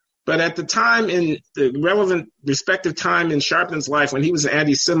 but at the time, in the relevant respective time in Sharpton's life, when he was an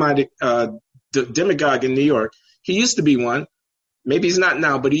anti-Semitic demagogue in New York, he used to be one. Maybe he's not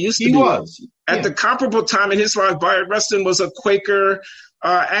now, but he used to be. He was. At the comparable time in his life, Bayard Rustin was a Quaker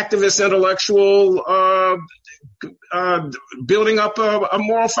activist, intellectual, building up a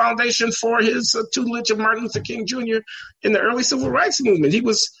moral foundation for his tutelage of Martin Luther King Jr. in the early civil rights movement. He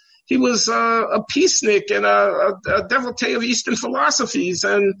was a peacenik and a devotee of Eastern philosophies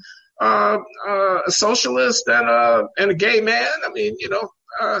and a socialist and a gay man. I mean,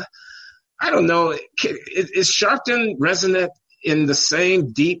 I don't know. Is Sharpton resonant in the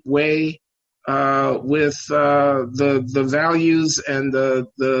same deep way with the values and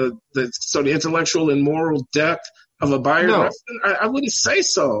the intellectual and moral depth of a Bayard Rustin? I wouldn't say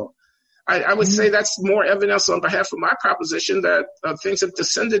so. I would say that's more evidence on behalf of my proposition that things have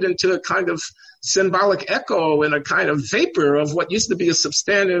descended into a kind of symbolic echo and a kind of vapor of what used to be a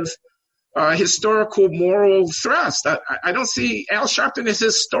substantive historical moral thrust. I don't see Al Sharpton as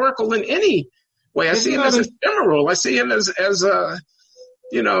historical in any way. I see him as ephemeral. I see him as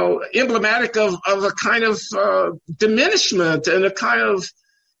emblematic of a kind of diminishment and a kind of,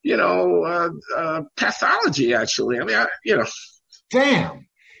 pathology, actually. I mean, Damn.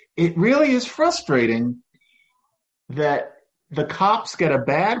 It really is frustrating that the cops get a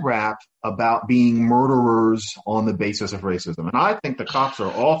bad rap about being murderers on the basis of racism. And I think the cops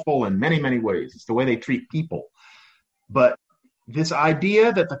are awful in many, many ways. It's the way they treat people. But this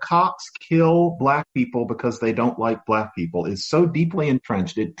idea that the cops kill black people because they don't like black people is so deeply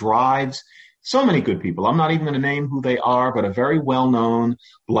entrenched. It drives so many good people. I'm not even going to name who they are, but a very well-known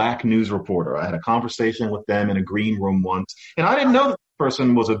black news reporter. I had a conversation with them in a green room once, and I didn't know that this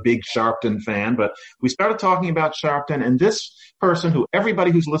person was a big Sharpton fan, but we started talking about Sharpton, and this person, who everybody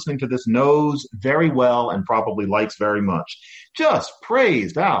who's listening to this knows very well and probably likes very much, just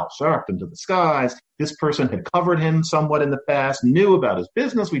praised Al Sharpton to the skies. This person had covered him somewhat in the past, knew about his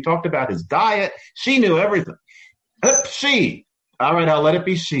business. We talked about his diet. She knew everything. She. All right, I'll let it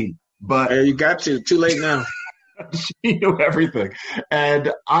be she. But you got too late now. She knew everything.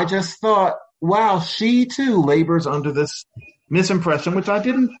 And I just thought, wow, she too labors under this misimpression, which I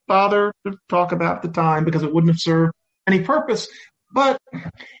didn't bother to talk about at the time because it wouldn't have served any purpose. But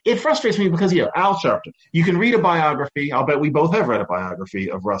it frustrates me because, Al Sharpton, you can read a biography. I'll bet we both have read a biography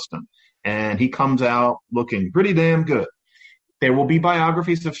of Rustin. And he comes out looking pretty damn good. There will be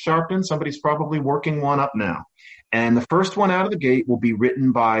biographies of Sharpton. Somebody's probably working one up now. And the first one out of the gate will be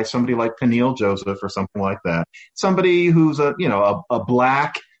written by somebody like Peniel Joseph or something like that. Somebody who's a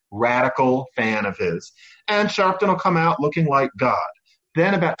black radical fan of his. And Sharpton will come out looking like God.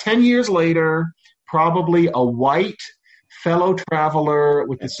 Then about 10 years later, probably a white fellow traveler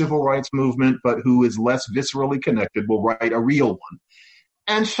with the civil rights movement, but who is less viscerally connected, will write a real one.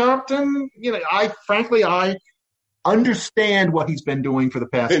 And Sharpton, I understand what he's been doing for the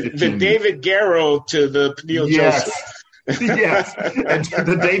past 15 years. The David Garrow to the Peniel Joseph. Yes, and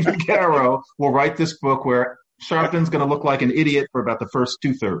the David Garrow will write this book where Sharpton's going to look like an idiot for about the first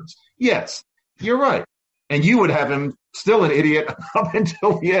 2/3. Yes, you're right. And you would have him still an idiot up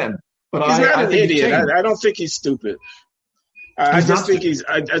until the end. But he's not an idiot. I don't think he's stupid. I just think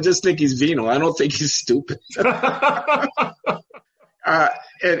he's venal. I don't think he's stupid. And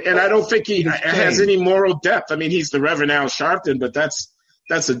I don't think he has any moral depth. I mean, he's the Reverend Al Sharpton, but that's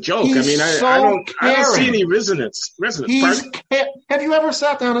a joke. I mean, I don't see any resonance. Have you ever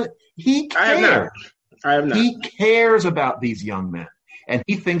sat down? He cares. I have not. He cares about these young men, and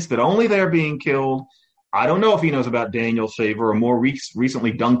he thinks that only they're being killed. I don't know if he knows about Daniel Shaver or more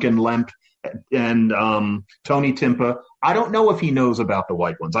recently Duncan Lemp and Tony Timpa. I don't know if he knows about the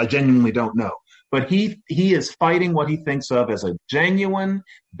white ones. I genuinely don't know. But he is fighting what he thinks of as a genuine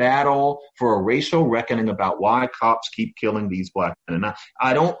battle for a racial reckoning about why cops keep killing these black men. And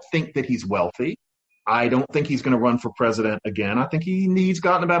I don't think that he's wealthy. I don't think he's going to run for president again. I think he's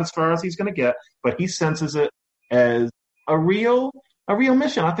gotten about as far as he's going to get, but he senses it as a real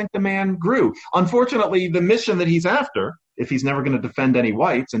mission. I think the man grew. Unfortunately, the mission that he's after, if he's never going to defend any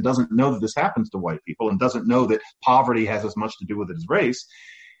whites and doesn't know that this happens to white people and doesn't know that poverty has as much to do with it as race,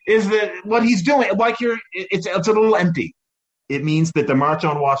 is that what he's doing, it's a little empty. It means that the March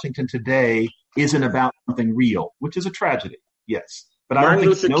on Washington today isn't about something real, which is a tragedy, yes. But Martin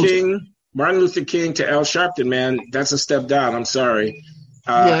Luther King to Al Sharpton, man, that's a step down. I'm sorry.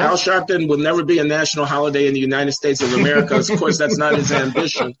 Al Sharpton will never be a national holiday in the United States of America. Of course, that's not his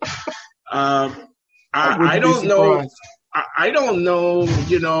ambition. I don't know. I don't know,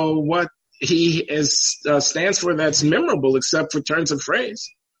 what he stands for that's memorable except for turns of phrase.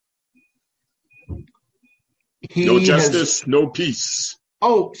 No justice, no peace.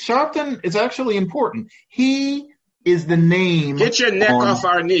 Oh, Sharpton is actually important. He is the name. Get your neck off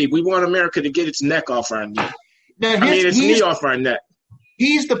our knee. We want America to get its neck off our knee. Its knee off our neck.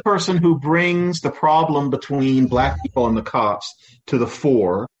 He's the person who brings the problem between black people and the cops to the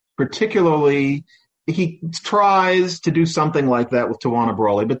fore. Particularly, he tries to do something like that with Tawana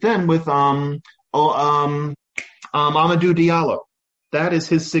Brawley, but then with Amadou Diallo. That is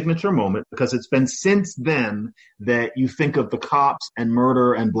his signature moment because it's been since then that you think of the cops and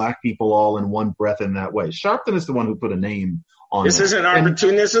murder and black people all in one breath in that way. Sharpton is the one who put a name on this. Isn't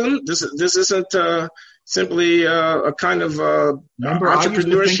opportunism. This isn't simply a kind of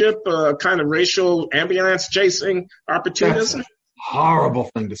entrepreneurship, a kind of racial ambulance chasing opportunism. That's a horrible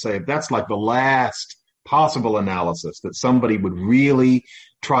thing to say. That's like the last possible analysis that somebody would really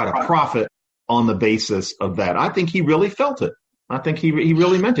try to profit on the basis of that. I think he really felt it. I think he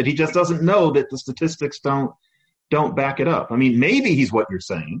really meant it. He just doesn't know that the statistics don't back it up. I mean, maybe he's what you're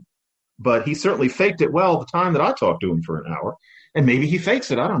saying, but he certainly faked it well the time that I talked to him for an hour. And maybe he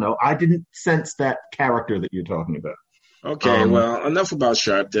fakes it. I don't know. I didn't sense that character that you're talking about. Okay, well, enough about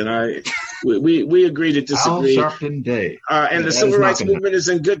Sharpton. We agree to disagree. Al Sharpton Day. And the civil rights movement is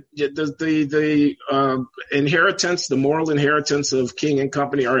in good. The inheritance, the moral inheritance of King and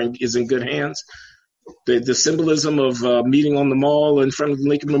Company is in good hands. The symbolism of meeting on the mall in front of the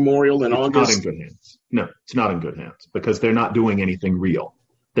Lincoln Memorial in August. Not in good hands. No, it's not in good hands because they're not doing anything real.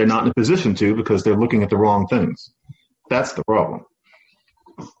 They're not in a position to because they're looking at the wrong things. That's the problem.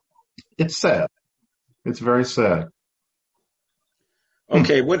 It's sad. It's very sad.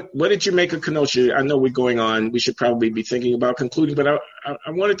 Okay, what did you make of Kenosha? I know we're going on. We should probably be thinking about concluding, but I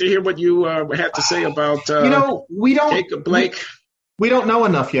wanted to hear what you had to say about Jacob Blake. We don't know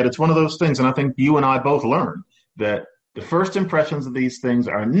enough yet. It's one of those things, and I think you and I both learned that the first impressions of these things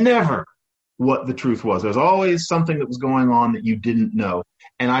are never what the truth was. There's always something that was going on that you didn't know.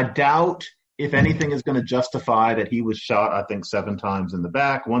 And I doubt if anything is going to justify that he was shot, I think, 7 times in the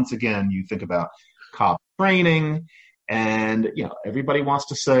back. Once again, you think about cop training, and everybody wants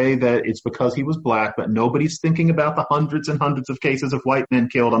to say that it's because he was black, but nobody's thinking about the hundreds and hundreds of cases of white men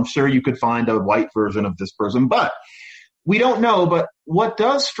killed. I'm sure you could find a white version of this person, but we don't know. But what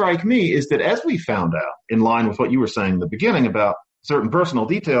does strike me is that as we found out, in line with what you were saying in the beginning about certain personal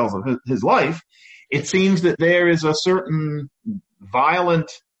details of his life, it seems that there is a certain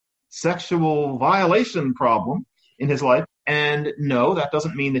violent sexual violation problem in his life. And no, that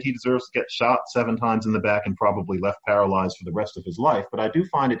doesn't mean that he deserves to get shot 7 times in the back and probably left paralyzed for the rest of his life. But I do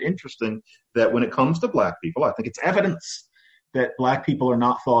find it interesting that when it comes to black people, I think it's evidence that black people are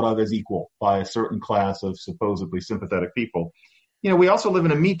not thought of as equal by a certain class of supposedly sympathetic people. We also live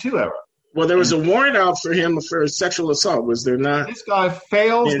in a Me Too era. Well, there was a warrant out for him for sexual assault, was there not? This guy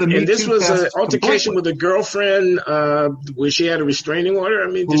fails the Me Too test. And this was an altercation with a girlfriend where she had a restraining order? I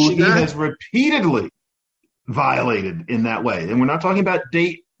mean, did she not? He has repeatedly violated in that way. And we're not talking about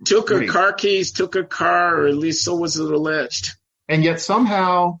date Took her car keys, took her car, or at least so was it alleged. And yet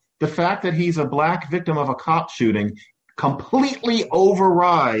somehow the fact that he's a black victim of a cop shooting completely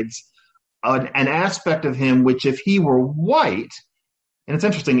overrides an aspect of him which, if he were white, and it's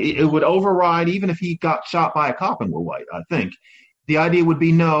interesting, it would override even if he got shot by a cop and were white, I think. The idea would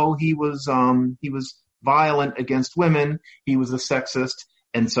be, no, he was violent against women, he was a sexist,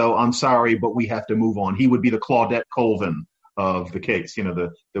 and so I'm sorry, but we have to move on. He would be the Claudette Colvin of the case,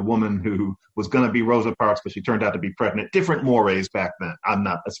 the woman who was going to be Rosa Parks, but she turned out to be pregnant. Different mores back then. I'm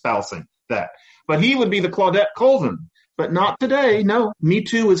not espousing that. But he would be the Claudette Colvin. But not today. No, Me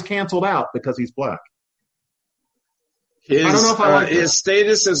Too is canceled out because he's black. I don't know if I like his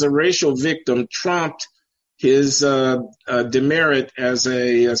status as a racial victim trumped his demerit as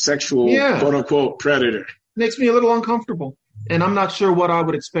a sexual, quote-unquote, predator. Makes me a little uncomfortable. And I'm not sure what I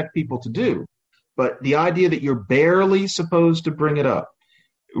would expect people to do. But the idea that you're barely supposed to bring it up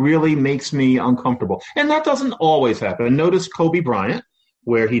really makes me uncomfortable. And that doesn't always happen. Notice Kobe Bryant,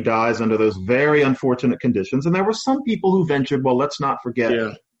 where he dies under those very unfortunate conditions. And there were some people who ventured, well, let's not forget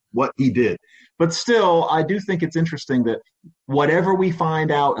what he did. But still, I do think it's interesting that whatever we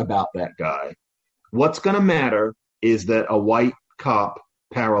find out about that guy, what's going to matter is that a white cop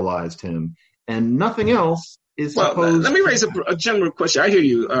paralyzed him and nothing else is supposed. Let me raise a general question. I hear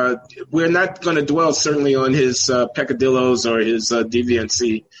you. We're not going to dwell certainly on his peccadillos or his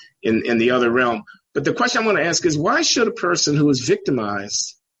deviancy in the other realm. But the question I want to ask is, why should a person who is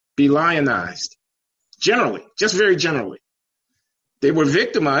victimized be lionized? Generally, just very generally. They were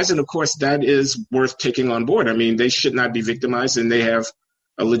victimized, and of course that is worth taking on board. I mean, they should not be victimized, and they have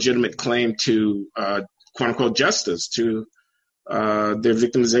a legitimate claim to quote-unquote justice, to their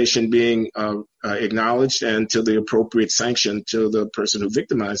victimization being acknowledged and to the appropriate sanction to the person who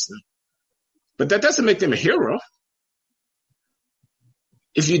victimized them. But that doesn't make them a hero.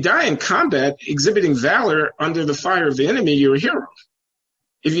 If you die in combat exhibiting valor under the fire of the enemy, you're a hero.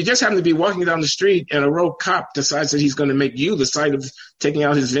 If you just happen to be walking down the street and a rogue cop decides that he's going to make you the site of taking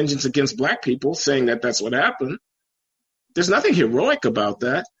out his vengeance against black people, saying that that's what happened, there's nothing heroic about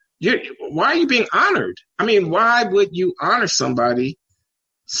that. Why are you being honored? I mean, why would you honor somebody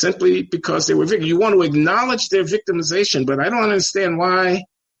simply because they were victims? You want to acknowledge their victimization, but I don't understand why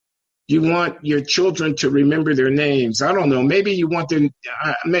you want your children to remember their names. I don't know. Maybe you want them.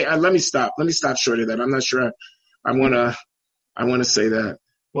 Let me stop. Let me stop short of that. I'm not sure I want to say that.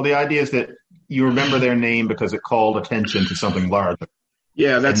 Well, the idea is that you remember their name because it called attention to something larger.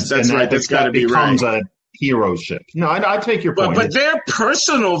 Yeah, that's right. That's got to be right. Becomes a heroship. No, I take your point. But their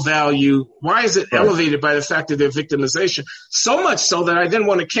personal value, why is it elevated by the fact of their victimization? So much so that I then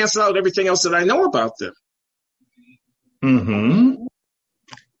want to cancel out everything else that I know about them. Mm-hmm.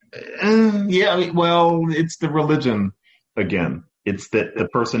 Well, it's the religion again. It's that the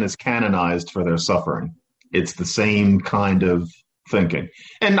person is canonized for their suffering. It's the same kind of thinking.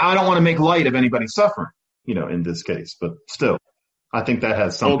 And I don't want to make light of anybody's suffering, in this case, but still, I think that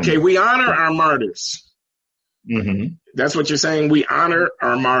has something. Okay, we honor our martyrs. Mm-hmm. That's what you're saying. We honor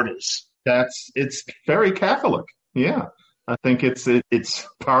our martyrs. It's very Catholic. Yeah. I think it's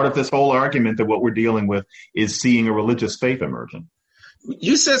part of this whole argument that what we're dealing with is seeing a religious faith emerging.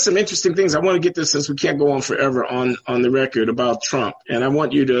 You said some interesting things. I want to get this, since we can't go on forever on the record, about Trump. And I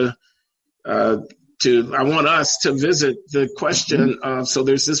want you I want us to visit the question of, so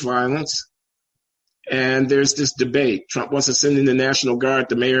there's this violence and there's this debate. Trump wants to send in the National Guard.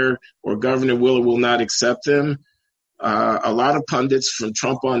 The mayor or governor will or will not accept them. A lot of pundits from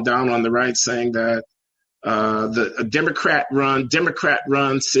Trump on down on the right saying that the Democrat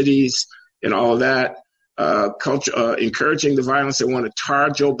run cities and all of that, culture, encouraging the violence. They want to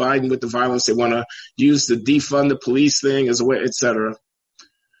tar Joe Biden with the violence. They want to use the defund the police thing as a way, et cetera.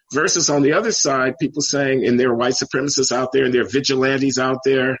 Versus on the other side, people saying, and there are white supremacists out there and there are vigilantes out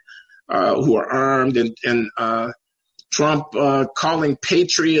there who are armed, and Trump calling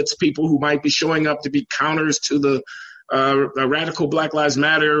patriots people who might be showing up to be counters to the radical Black Lives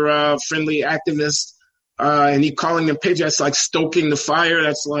Matter friendly activists, and he calling them patriots. That's like stoking the fire.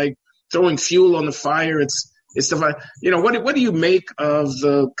 That's like throwing fuel on the fire. It's the, what do you make of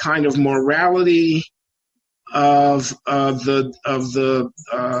the kind of morality of the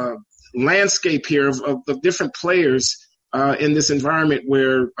landscape here of the different players in this environment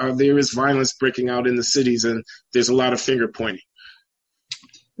where there is violence breaking out in the cities and there's a lot of finger pointing?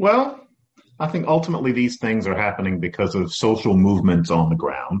 Well, I think ultimately these things are happening because of social movements on the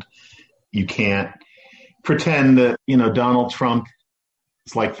ground. You can't pretend that, Donald Trump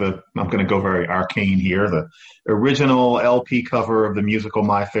is like I'm going to go very arcane here, the original LP cover of the musical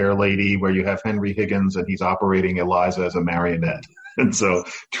My Fair Lady, where you have Henry Higgins and he's operating Eliza as a marionette. And so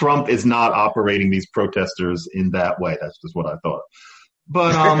Trump is not operating these protesters in that way. That's just what I thought.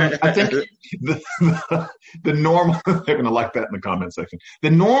 But I think the normal, they're going to like that in the comment section. The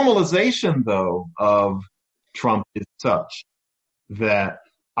normalization, though, of Trump is such that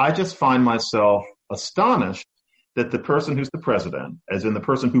I just find myself astonished that the person who's the president, as in the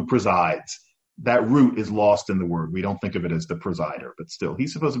person who presides, that root is lost in the word. We don't think of it as the presider, but still,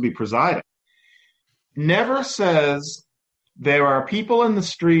 he's supposed to be presiding. Never says there are people in the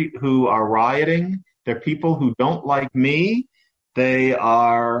street who are rioting. There are people who don't like me. They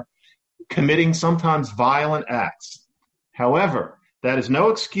are committing sometimes violent acts. However, that is no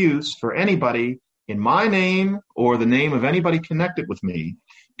excuse for anybody in my name or the name of anybody connected with me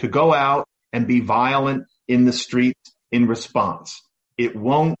to go out and be violent in the street in response. It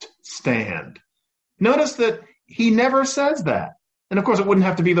won't stand. Notice that he never says that. And of course, it wouldn't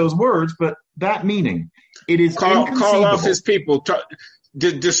have to be those words, but that meaning. It is call off his people,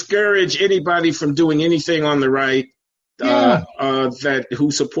 discourage anybody from doing anything on the right. That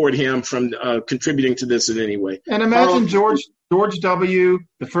who support him from contributing to this in any way. And imagine George W.,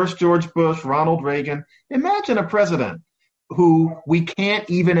 the first George Bush, Ronald Reagan. Imagine a president who we can't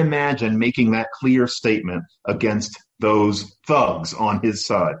even imagine making that clear statement against those thugs on his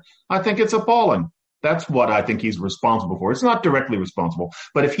side. I think it's appalling. That's what I think he's responsible for. It's not directly responsible,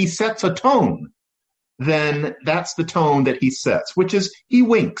 but if he sets a tone, then that's the tone that he sets, which is he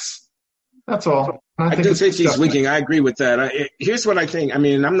winks. That's all. I do think he's winking. I agree with that. Here's what I think. I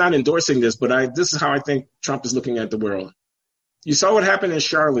mean, I'm not endorsing this, but this is how I think Trump is looking at the world. You saw what happened in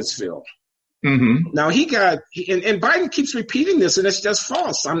Charlottesville. Mm-hmm. Now and Biden keeps repeating this, and it's just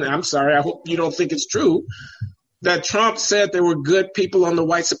false. I'm sorry. I hope you don't think it's true that Trump said there were good people on the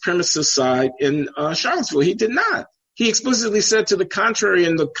white supremacist side in Charlottesville. He did not. He explicitly said to the contrary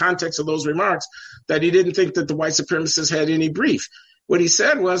in the context of those remarks that he didn't think that the white supremacists had any brief. What he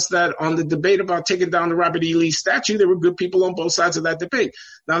said was that on the debate about taking down the Robert E. Lee statue, there were good people on both sides of that debate.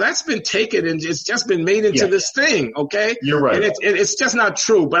 Now, that's been taken and it's just been made into this thing, okay? You're right. And it's just not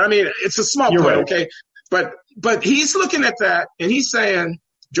true. But, I mean, it's a small point, okay? But he's looking at that, and he's saying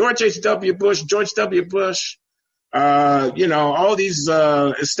George W. Bush, all these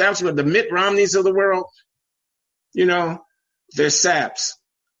establishment, the Mitt Romneys of the world, they're saps.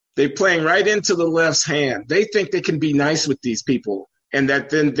 They're playing right into the left's hand. They think they can be nice with these people and that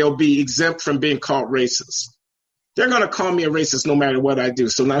then they'll be exempt from being called racist. They're going to call me a racist no matter what I do.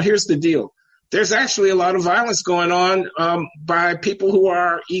 So now here's the deal. There's actually a lot of violence going on by people who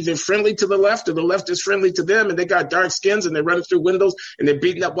are either friendly to the left or the left is friendly to them, and they got dark skins and they're running through windows and they're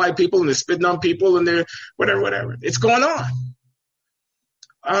beating up white people and they're spitting on people and they're whatever. It's going on.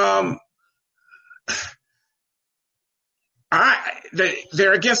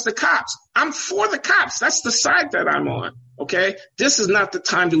 They're against the cops. I'm for the cops. That's the side that I'm on. Okay. This is not the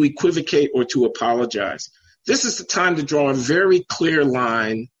time to equivocate or to apologize. This is the time to draw a very clear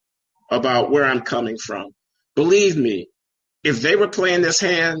line about where I'm coming from. Believe me, if they were playing this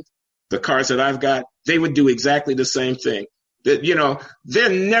hand, the cards that I've got, they would do exactly the same thing. That, they're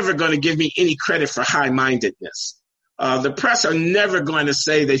never going to give me any credit for high-mindedness. The press are never going to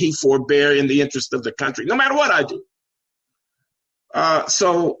say that he forbear in the interest of the country, no matter what I do.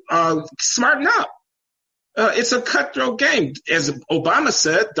 So smarten up. It's a cutthroat game. As Obama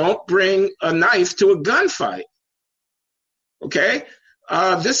said, don't bring a knife to a gunfight. Okay?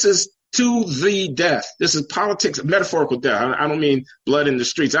 This is to the death. This is politics, metaphorical death. I don't mean blood in the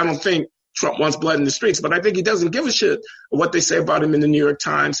streets. I don't think Trump wants blood in the streets, but I think he doesn't give a shit of what they say about him in the New York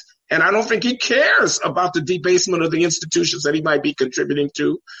Times. And I don't think he cares about the debasement of the institutions that he might be contributing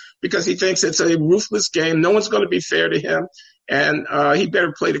to, because he thinks it's a ruthless game. No one's going to be fair to him. And he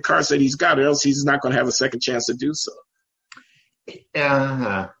better play the cards that he's got, or else he's not going to have a second chance to do so.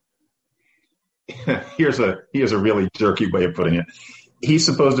 Here's a really jerky way of putting it. He's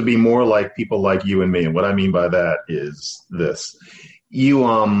supposed to be more like people like you and me. And what I mean by that is this.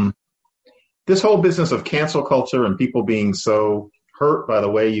 This whole business of cancel culture and people being so hurt by the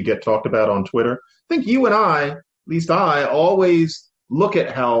way you get talked about on Twitter. I think you and I, at least I, always look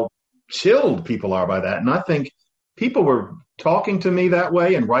at how chilled people are by that. And I think people were talking to me that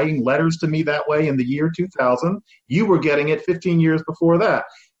way and writing letters to me that way in the year 2000. You were getting it 15 years before that.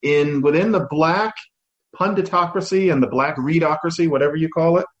 Within the black punditocracy and the black readocracy, whatever you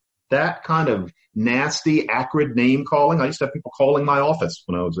call it, that kind of nasty, acrid name calling. I used to have people calling my office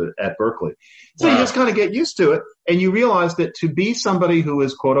when I was at Berkeley. So You just kind of get used to it, and you realize that to be somebody who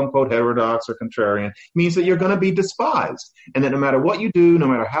is quote unquote heterodox or contrarian means that you're going to be despised, and that no matter what you do, no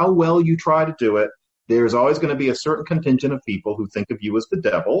matter how well you try to do it, there's always going to be a certain contingent of people who think of you as the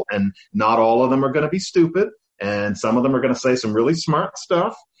devil, and not all of them are going to be stupid. and some of them are going to say some really smart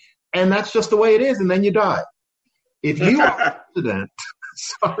stuff, and that's just the way it is, and then you die. If you are president,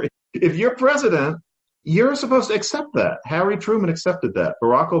 if you're president, you're supposed to accept that. Harry Truman accepted that.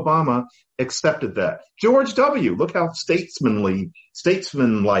 Barack Obama accepted that. George W., look how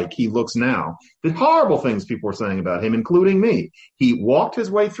statesmanlike he looks now. The horrible things people were saying about him, including me. He walked his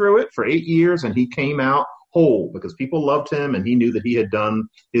way through it for 8 years, and he came out whole because people loved him, and he knew that he had done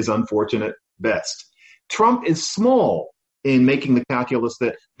his unfortunate best. Trump is small in making the calculus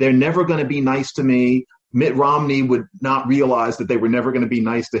that they're never going to be nice to me. Mitt Romney would not realize that they were never going to be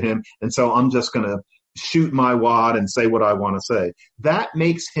nice to him, and so I'm just going to shoot my wad and say what I want to say. That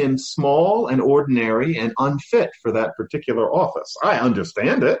makes him small and ordinary and unfit for that particular office. I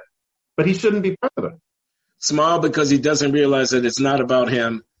understand it, but he shouldn't be president. Small because he doesn't realize that it's not about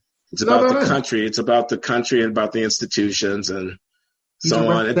him. It's about the country. It's about the country and about the institutions and so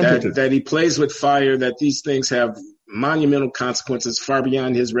on. That he plays with fire, that these things have monumental consequences far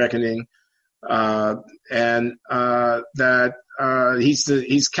beyond his reckoning. He's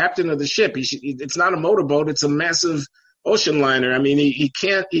captain of the ship. It's not a motorboat. It's a massive ocean liner. I mean,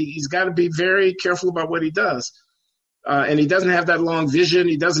 he's got to be very careful about what he does. And he doesn't have that long vision.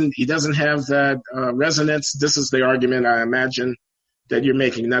 He doesn't have that, resonance. This is the argument, I imagine, that you're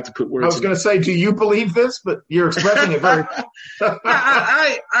making, not to put words. I was going to say, do you believe this? But you're expressing it very.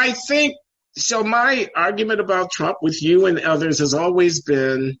 I think so. My argument about Trump with you and others has always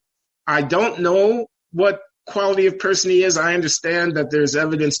been, I don't know what quality of person he is. I understand that there's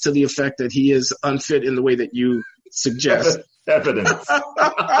evidence to the effect that he is unfit in the way that you suggest. Evidence.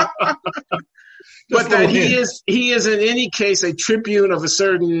 But that he is in any case a tribune of a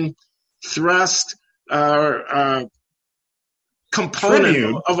certain thrust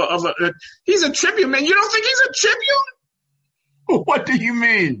component of a he's a tribune, man. You don't think he's a tribune? What do you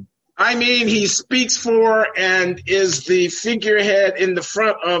mean? I mean, he speaks for and is the figurehead in the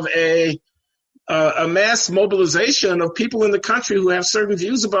front of a mass mobilization of people in the country who have certain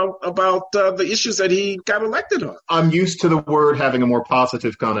views about the issues that he got elected on. I'm used to the word having a more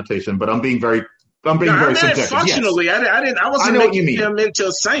positive connotation, but I'm being very subjective. Functionally, yes. I wasn't making him into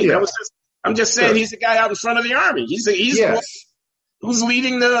a saint. Yeah. I'm just saying he's the guy out in front of the army. He's yes. Who's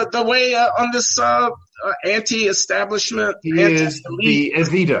leading the way on this anti-establishment. He is the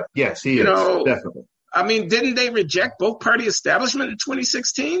Evita. Yes, he is definitely. I mean, didn't they reject both party establishment in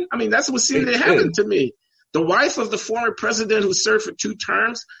 2016? I mean, that's what seemed to happen to me. The wife of the former president who served for 2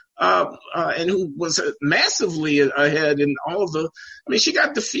 terms, and who was massively ahead in all of she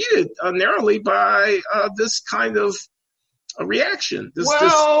got defeated narrowly by this kind of a reaction.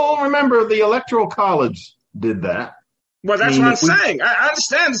 Remember, the Electoral College did that. Well, that's what I'm saying. I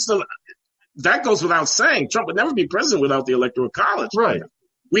understand. That goes without saying. Trump would never be president without the Electoral College. Right.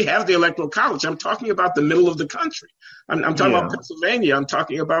 We have the Electoral College. I'm talking about the middle of the country. I'm talking about Pennsylvania. I'm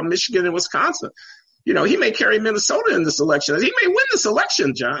talking about Michigan and Wisconsin. He may carry Minnesota in this election. He may win this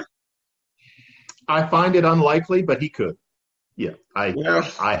election, John. I find it unlikely, but he could. Yeah,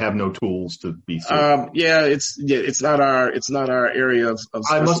 I have no tools to be certain. It's not our area of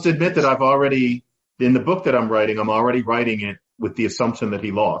I must admit that I've already, in the book that I'm writing it with the assumption that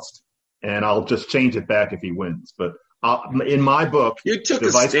he lost, and I'll just change it back if he wins. But in my book, you took the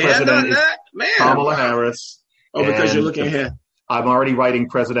a vice stand president on that, man. Kamala Harris. Oh, because you're looking ahead. I'm already writing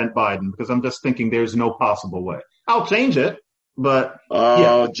President Biden because I'm just thinking there's no possible way. I'll change it, but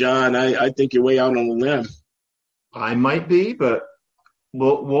John, I think you're way out on the limb. I might be, but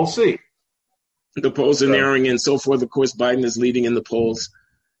we'll see. The polls are narrowing and so forth. Of course, Biden is leading in the polls.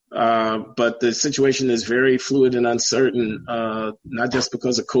 But the situation is very fluid and uncertain, not just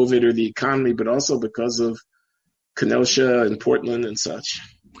because of COVID or the economy, but also because of Kenosha and Portland and such.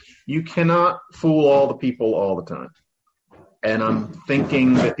 You cannot fool all the people all the time. And I'm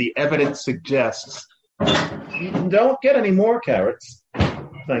thinking that the evidence suggests you don't get any more carrots.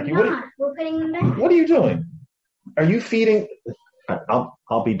 Thank you. We're putting them back. What are you doing? Are you feeding?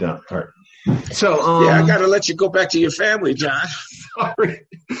 I'll be done. All right. So I got to let you go back to your family, John. Sorry,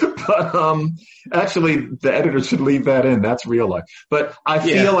 but actually, the editor should leave that in. That's real life. But I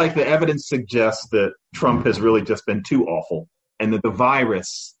feel like the evidence suggests that Trump has really just been too awful, and that the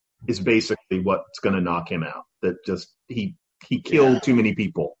virus is basically what's going to knock him out. That just he killed too many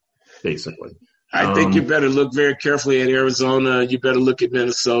people, basically. I think you better look very carefully at Arizona. You better look at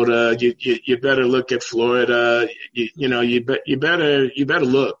Minnesota. You better look at Florida. You better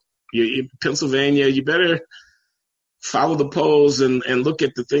look. Pennsylvania. You better follow the polls and look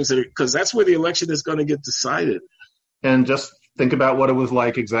at the things because that's where the election is going to get decided. And just think about what it was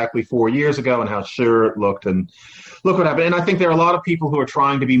like exactly 4 years ago and how sure it looked, and look what happened. And I think there are a lot of people who are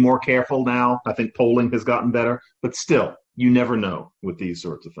trying to be more careful now. I think polling has gotten better, but still, you never know with these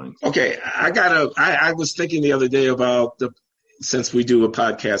sorts of things. Okay, I was thinking the other day about since we do a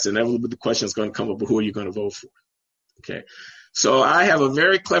podcast, and the question is going to come up, who are you going to vote for? Okay, so I have a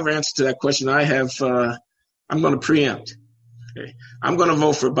very clever answer to that question. I'm going to preempt. Okay, I'm going to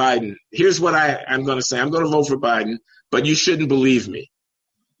vote for Biden. Here's what I'm going to say. I'm going to vote for Biden, but you shouldn't believe me.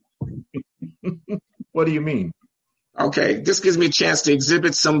 What do you mean? Okay, this gives me a chance to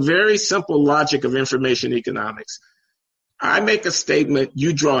exhibit some very simple logic of information economics. I make a statement,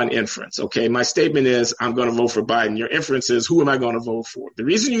 you draw an inference, okay? My statement is, I'm going to vote for Biden. Your inference is, who am I going to vote for? The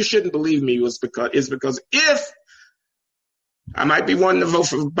reason you shouldn't believe me is because if I might be one to vote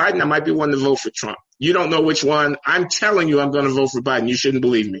for Biden, I might be one to vote for Trump. You don't know which one. I'm telling you I'm going to vote for Biden. You shouldn't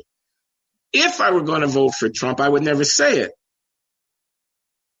believe me. If I were going to vote for Trump, I would never say it.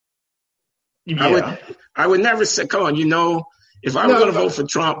 Yeah. I would never say, come on, if I were going to vote for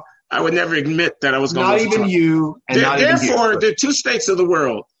Trump, I would never admit that I was going to vote for Trump. Not even you. Therefore, there are two states of the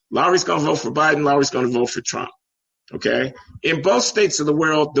world. Lowry's going to vote for Biden. Lowry's going to vote for Trump. Okay? In both states of the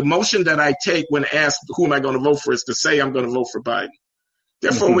world, the motion that I take when asked who am I going to vote for is to say I'm going to vote for Biden.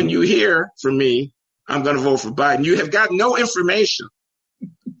 Therefore, when you hear from me, I'm going to vote for Biden, you have got no information,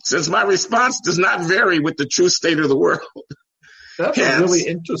 since my response does not vary with the true state of the world. That's really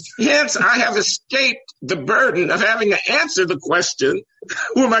interesting. Hence, I have escaped the burden of having to answer the question,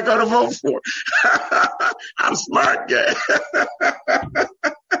 who am I going to vote for? I'm smart, guy.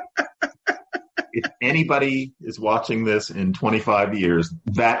 If anybody is watching this in 25 years,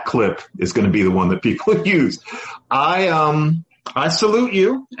 that clip is going to be the one that people use. I salute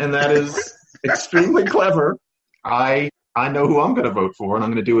you, and that is extremely clever. I know who I'm going to vote for, and I'm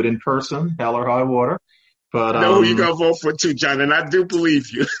going to do it in person, hell or high water. But I know who you're going to vote for too, John, and I do believe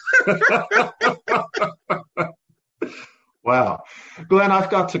you. Wow. Glenn, I've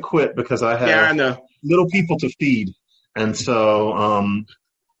got to quit because I have little people to feed. And so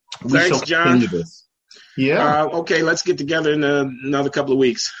we Thanks, shall continue John. this. Yeah. Okay, let's get together in another couple of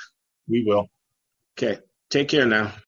weeks. We will. Okay, take care now.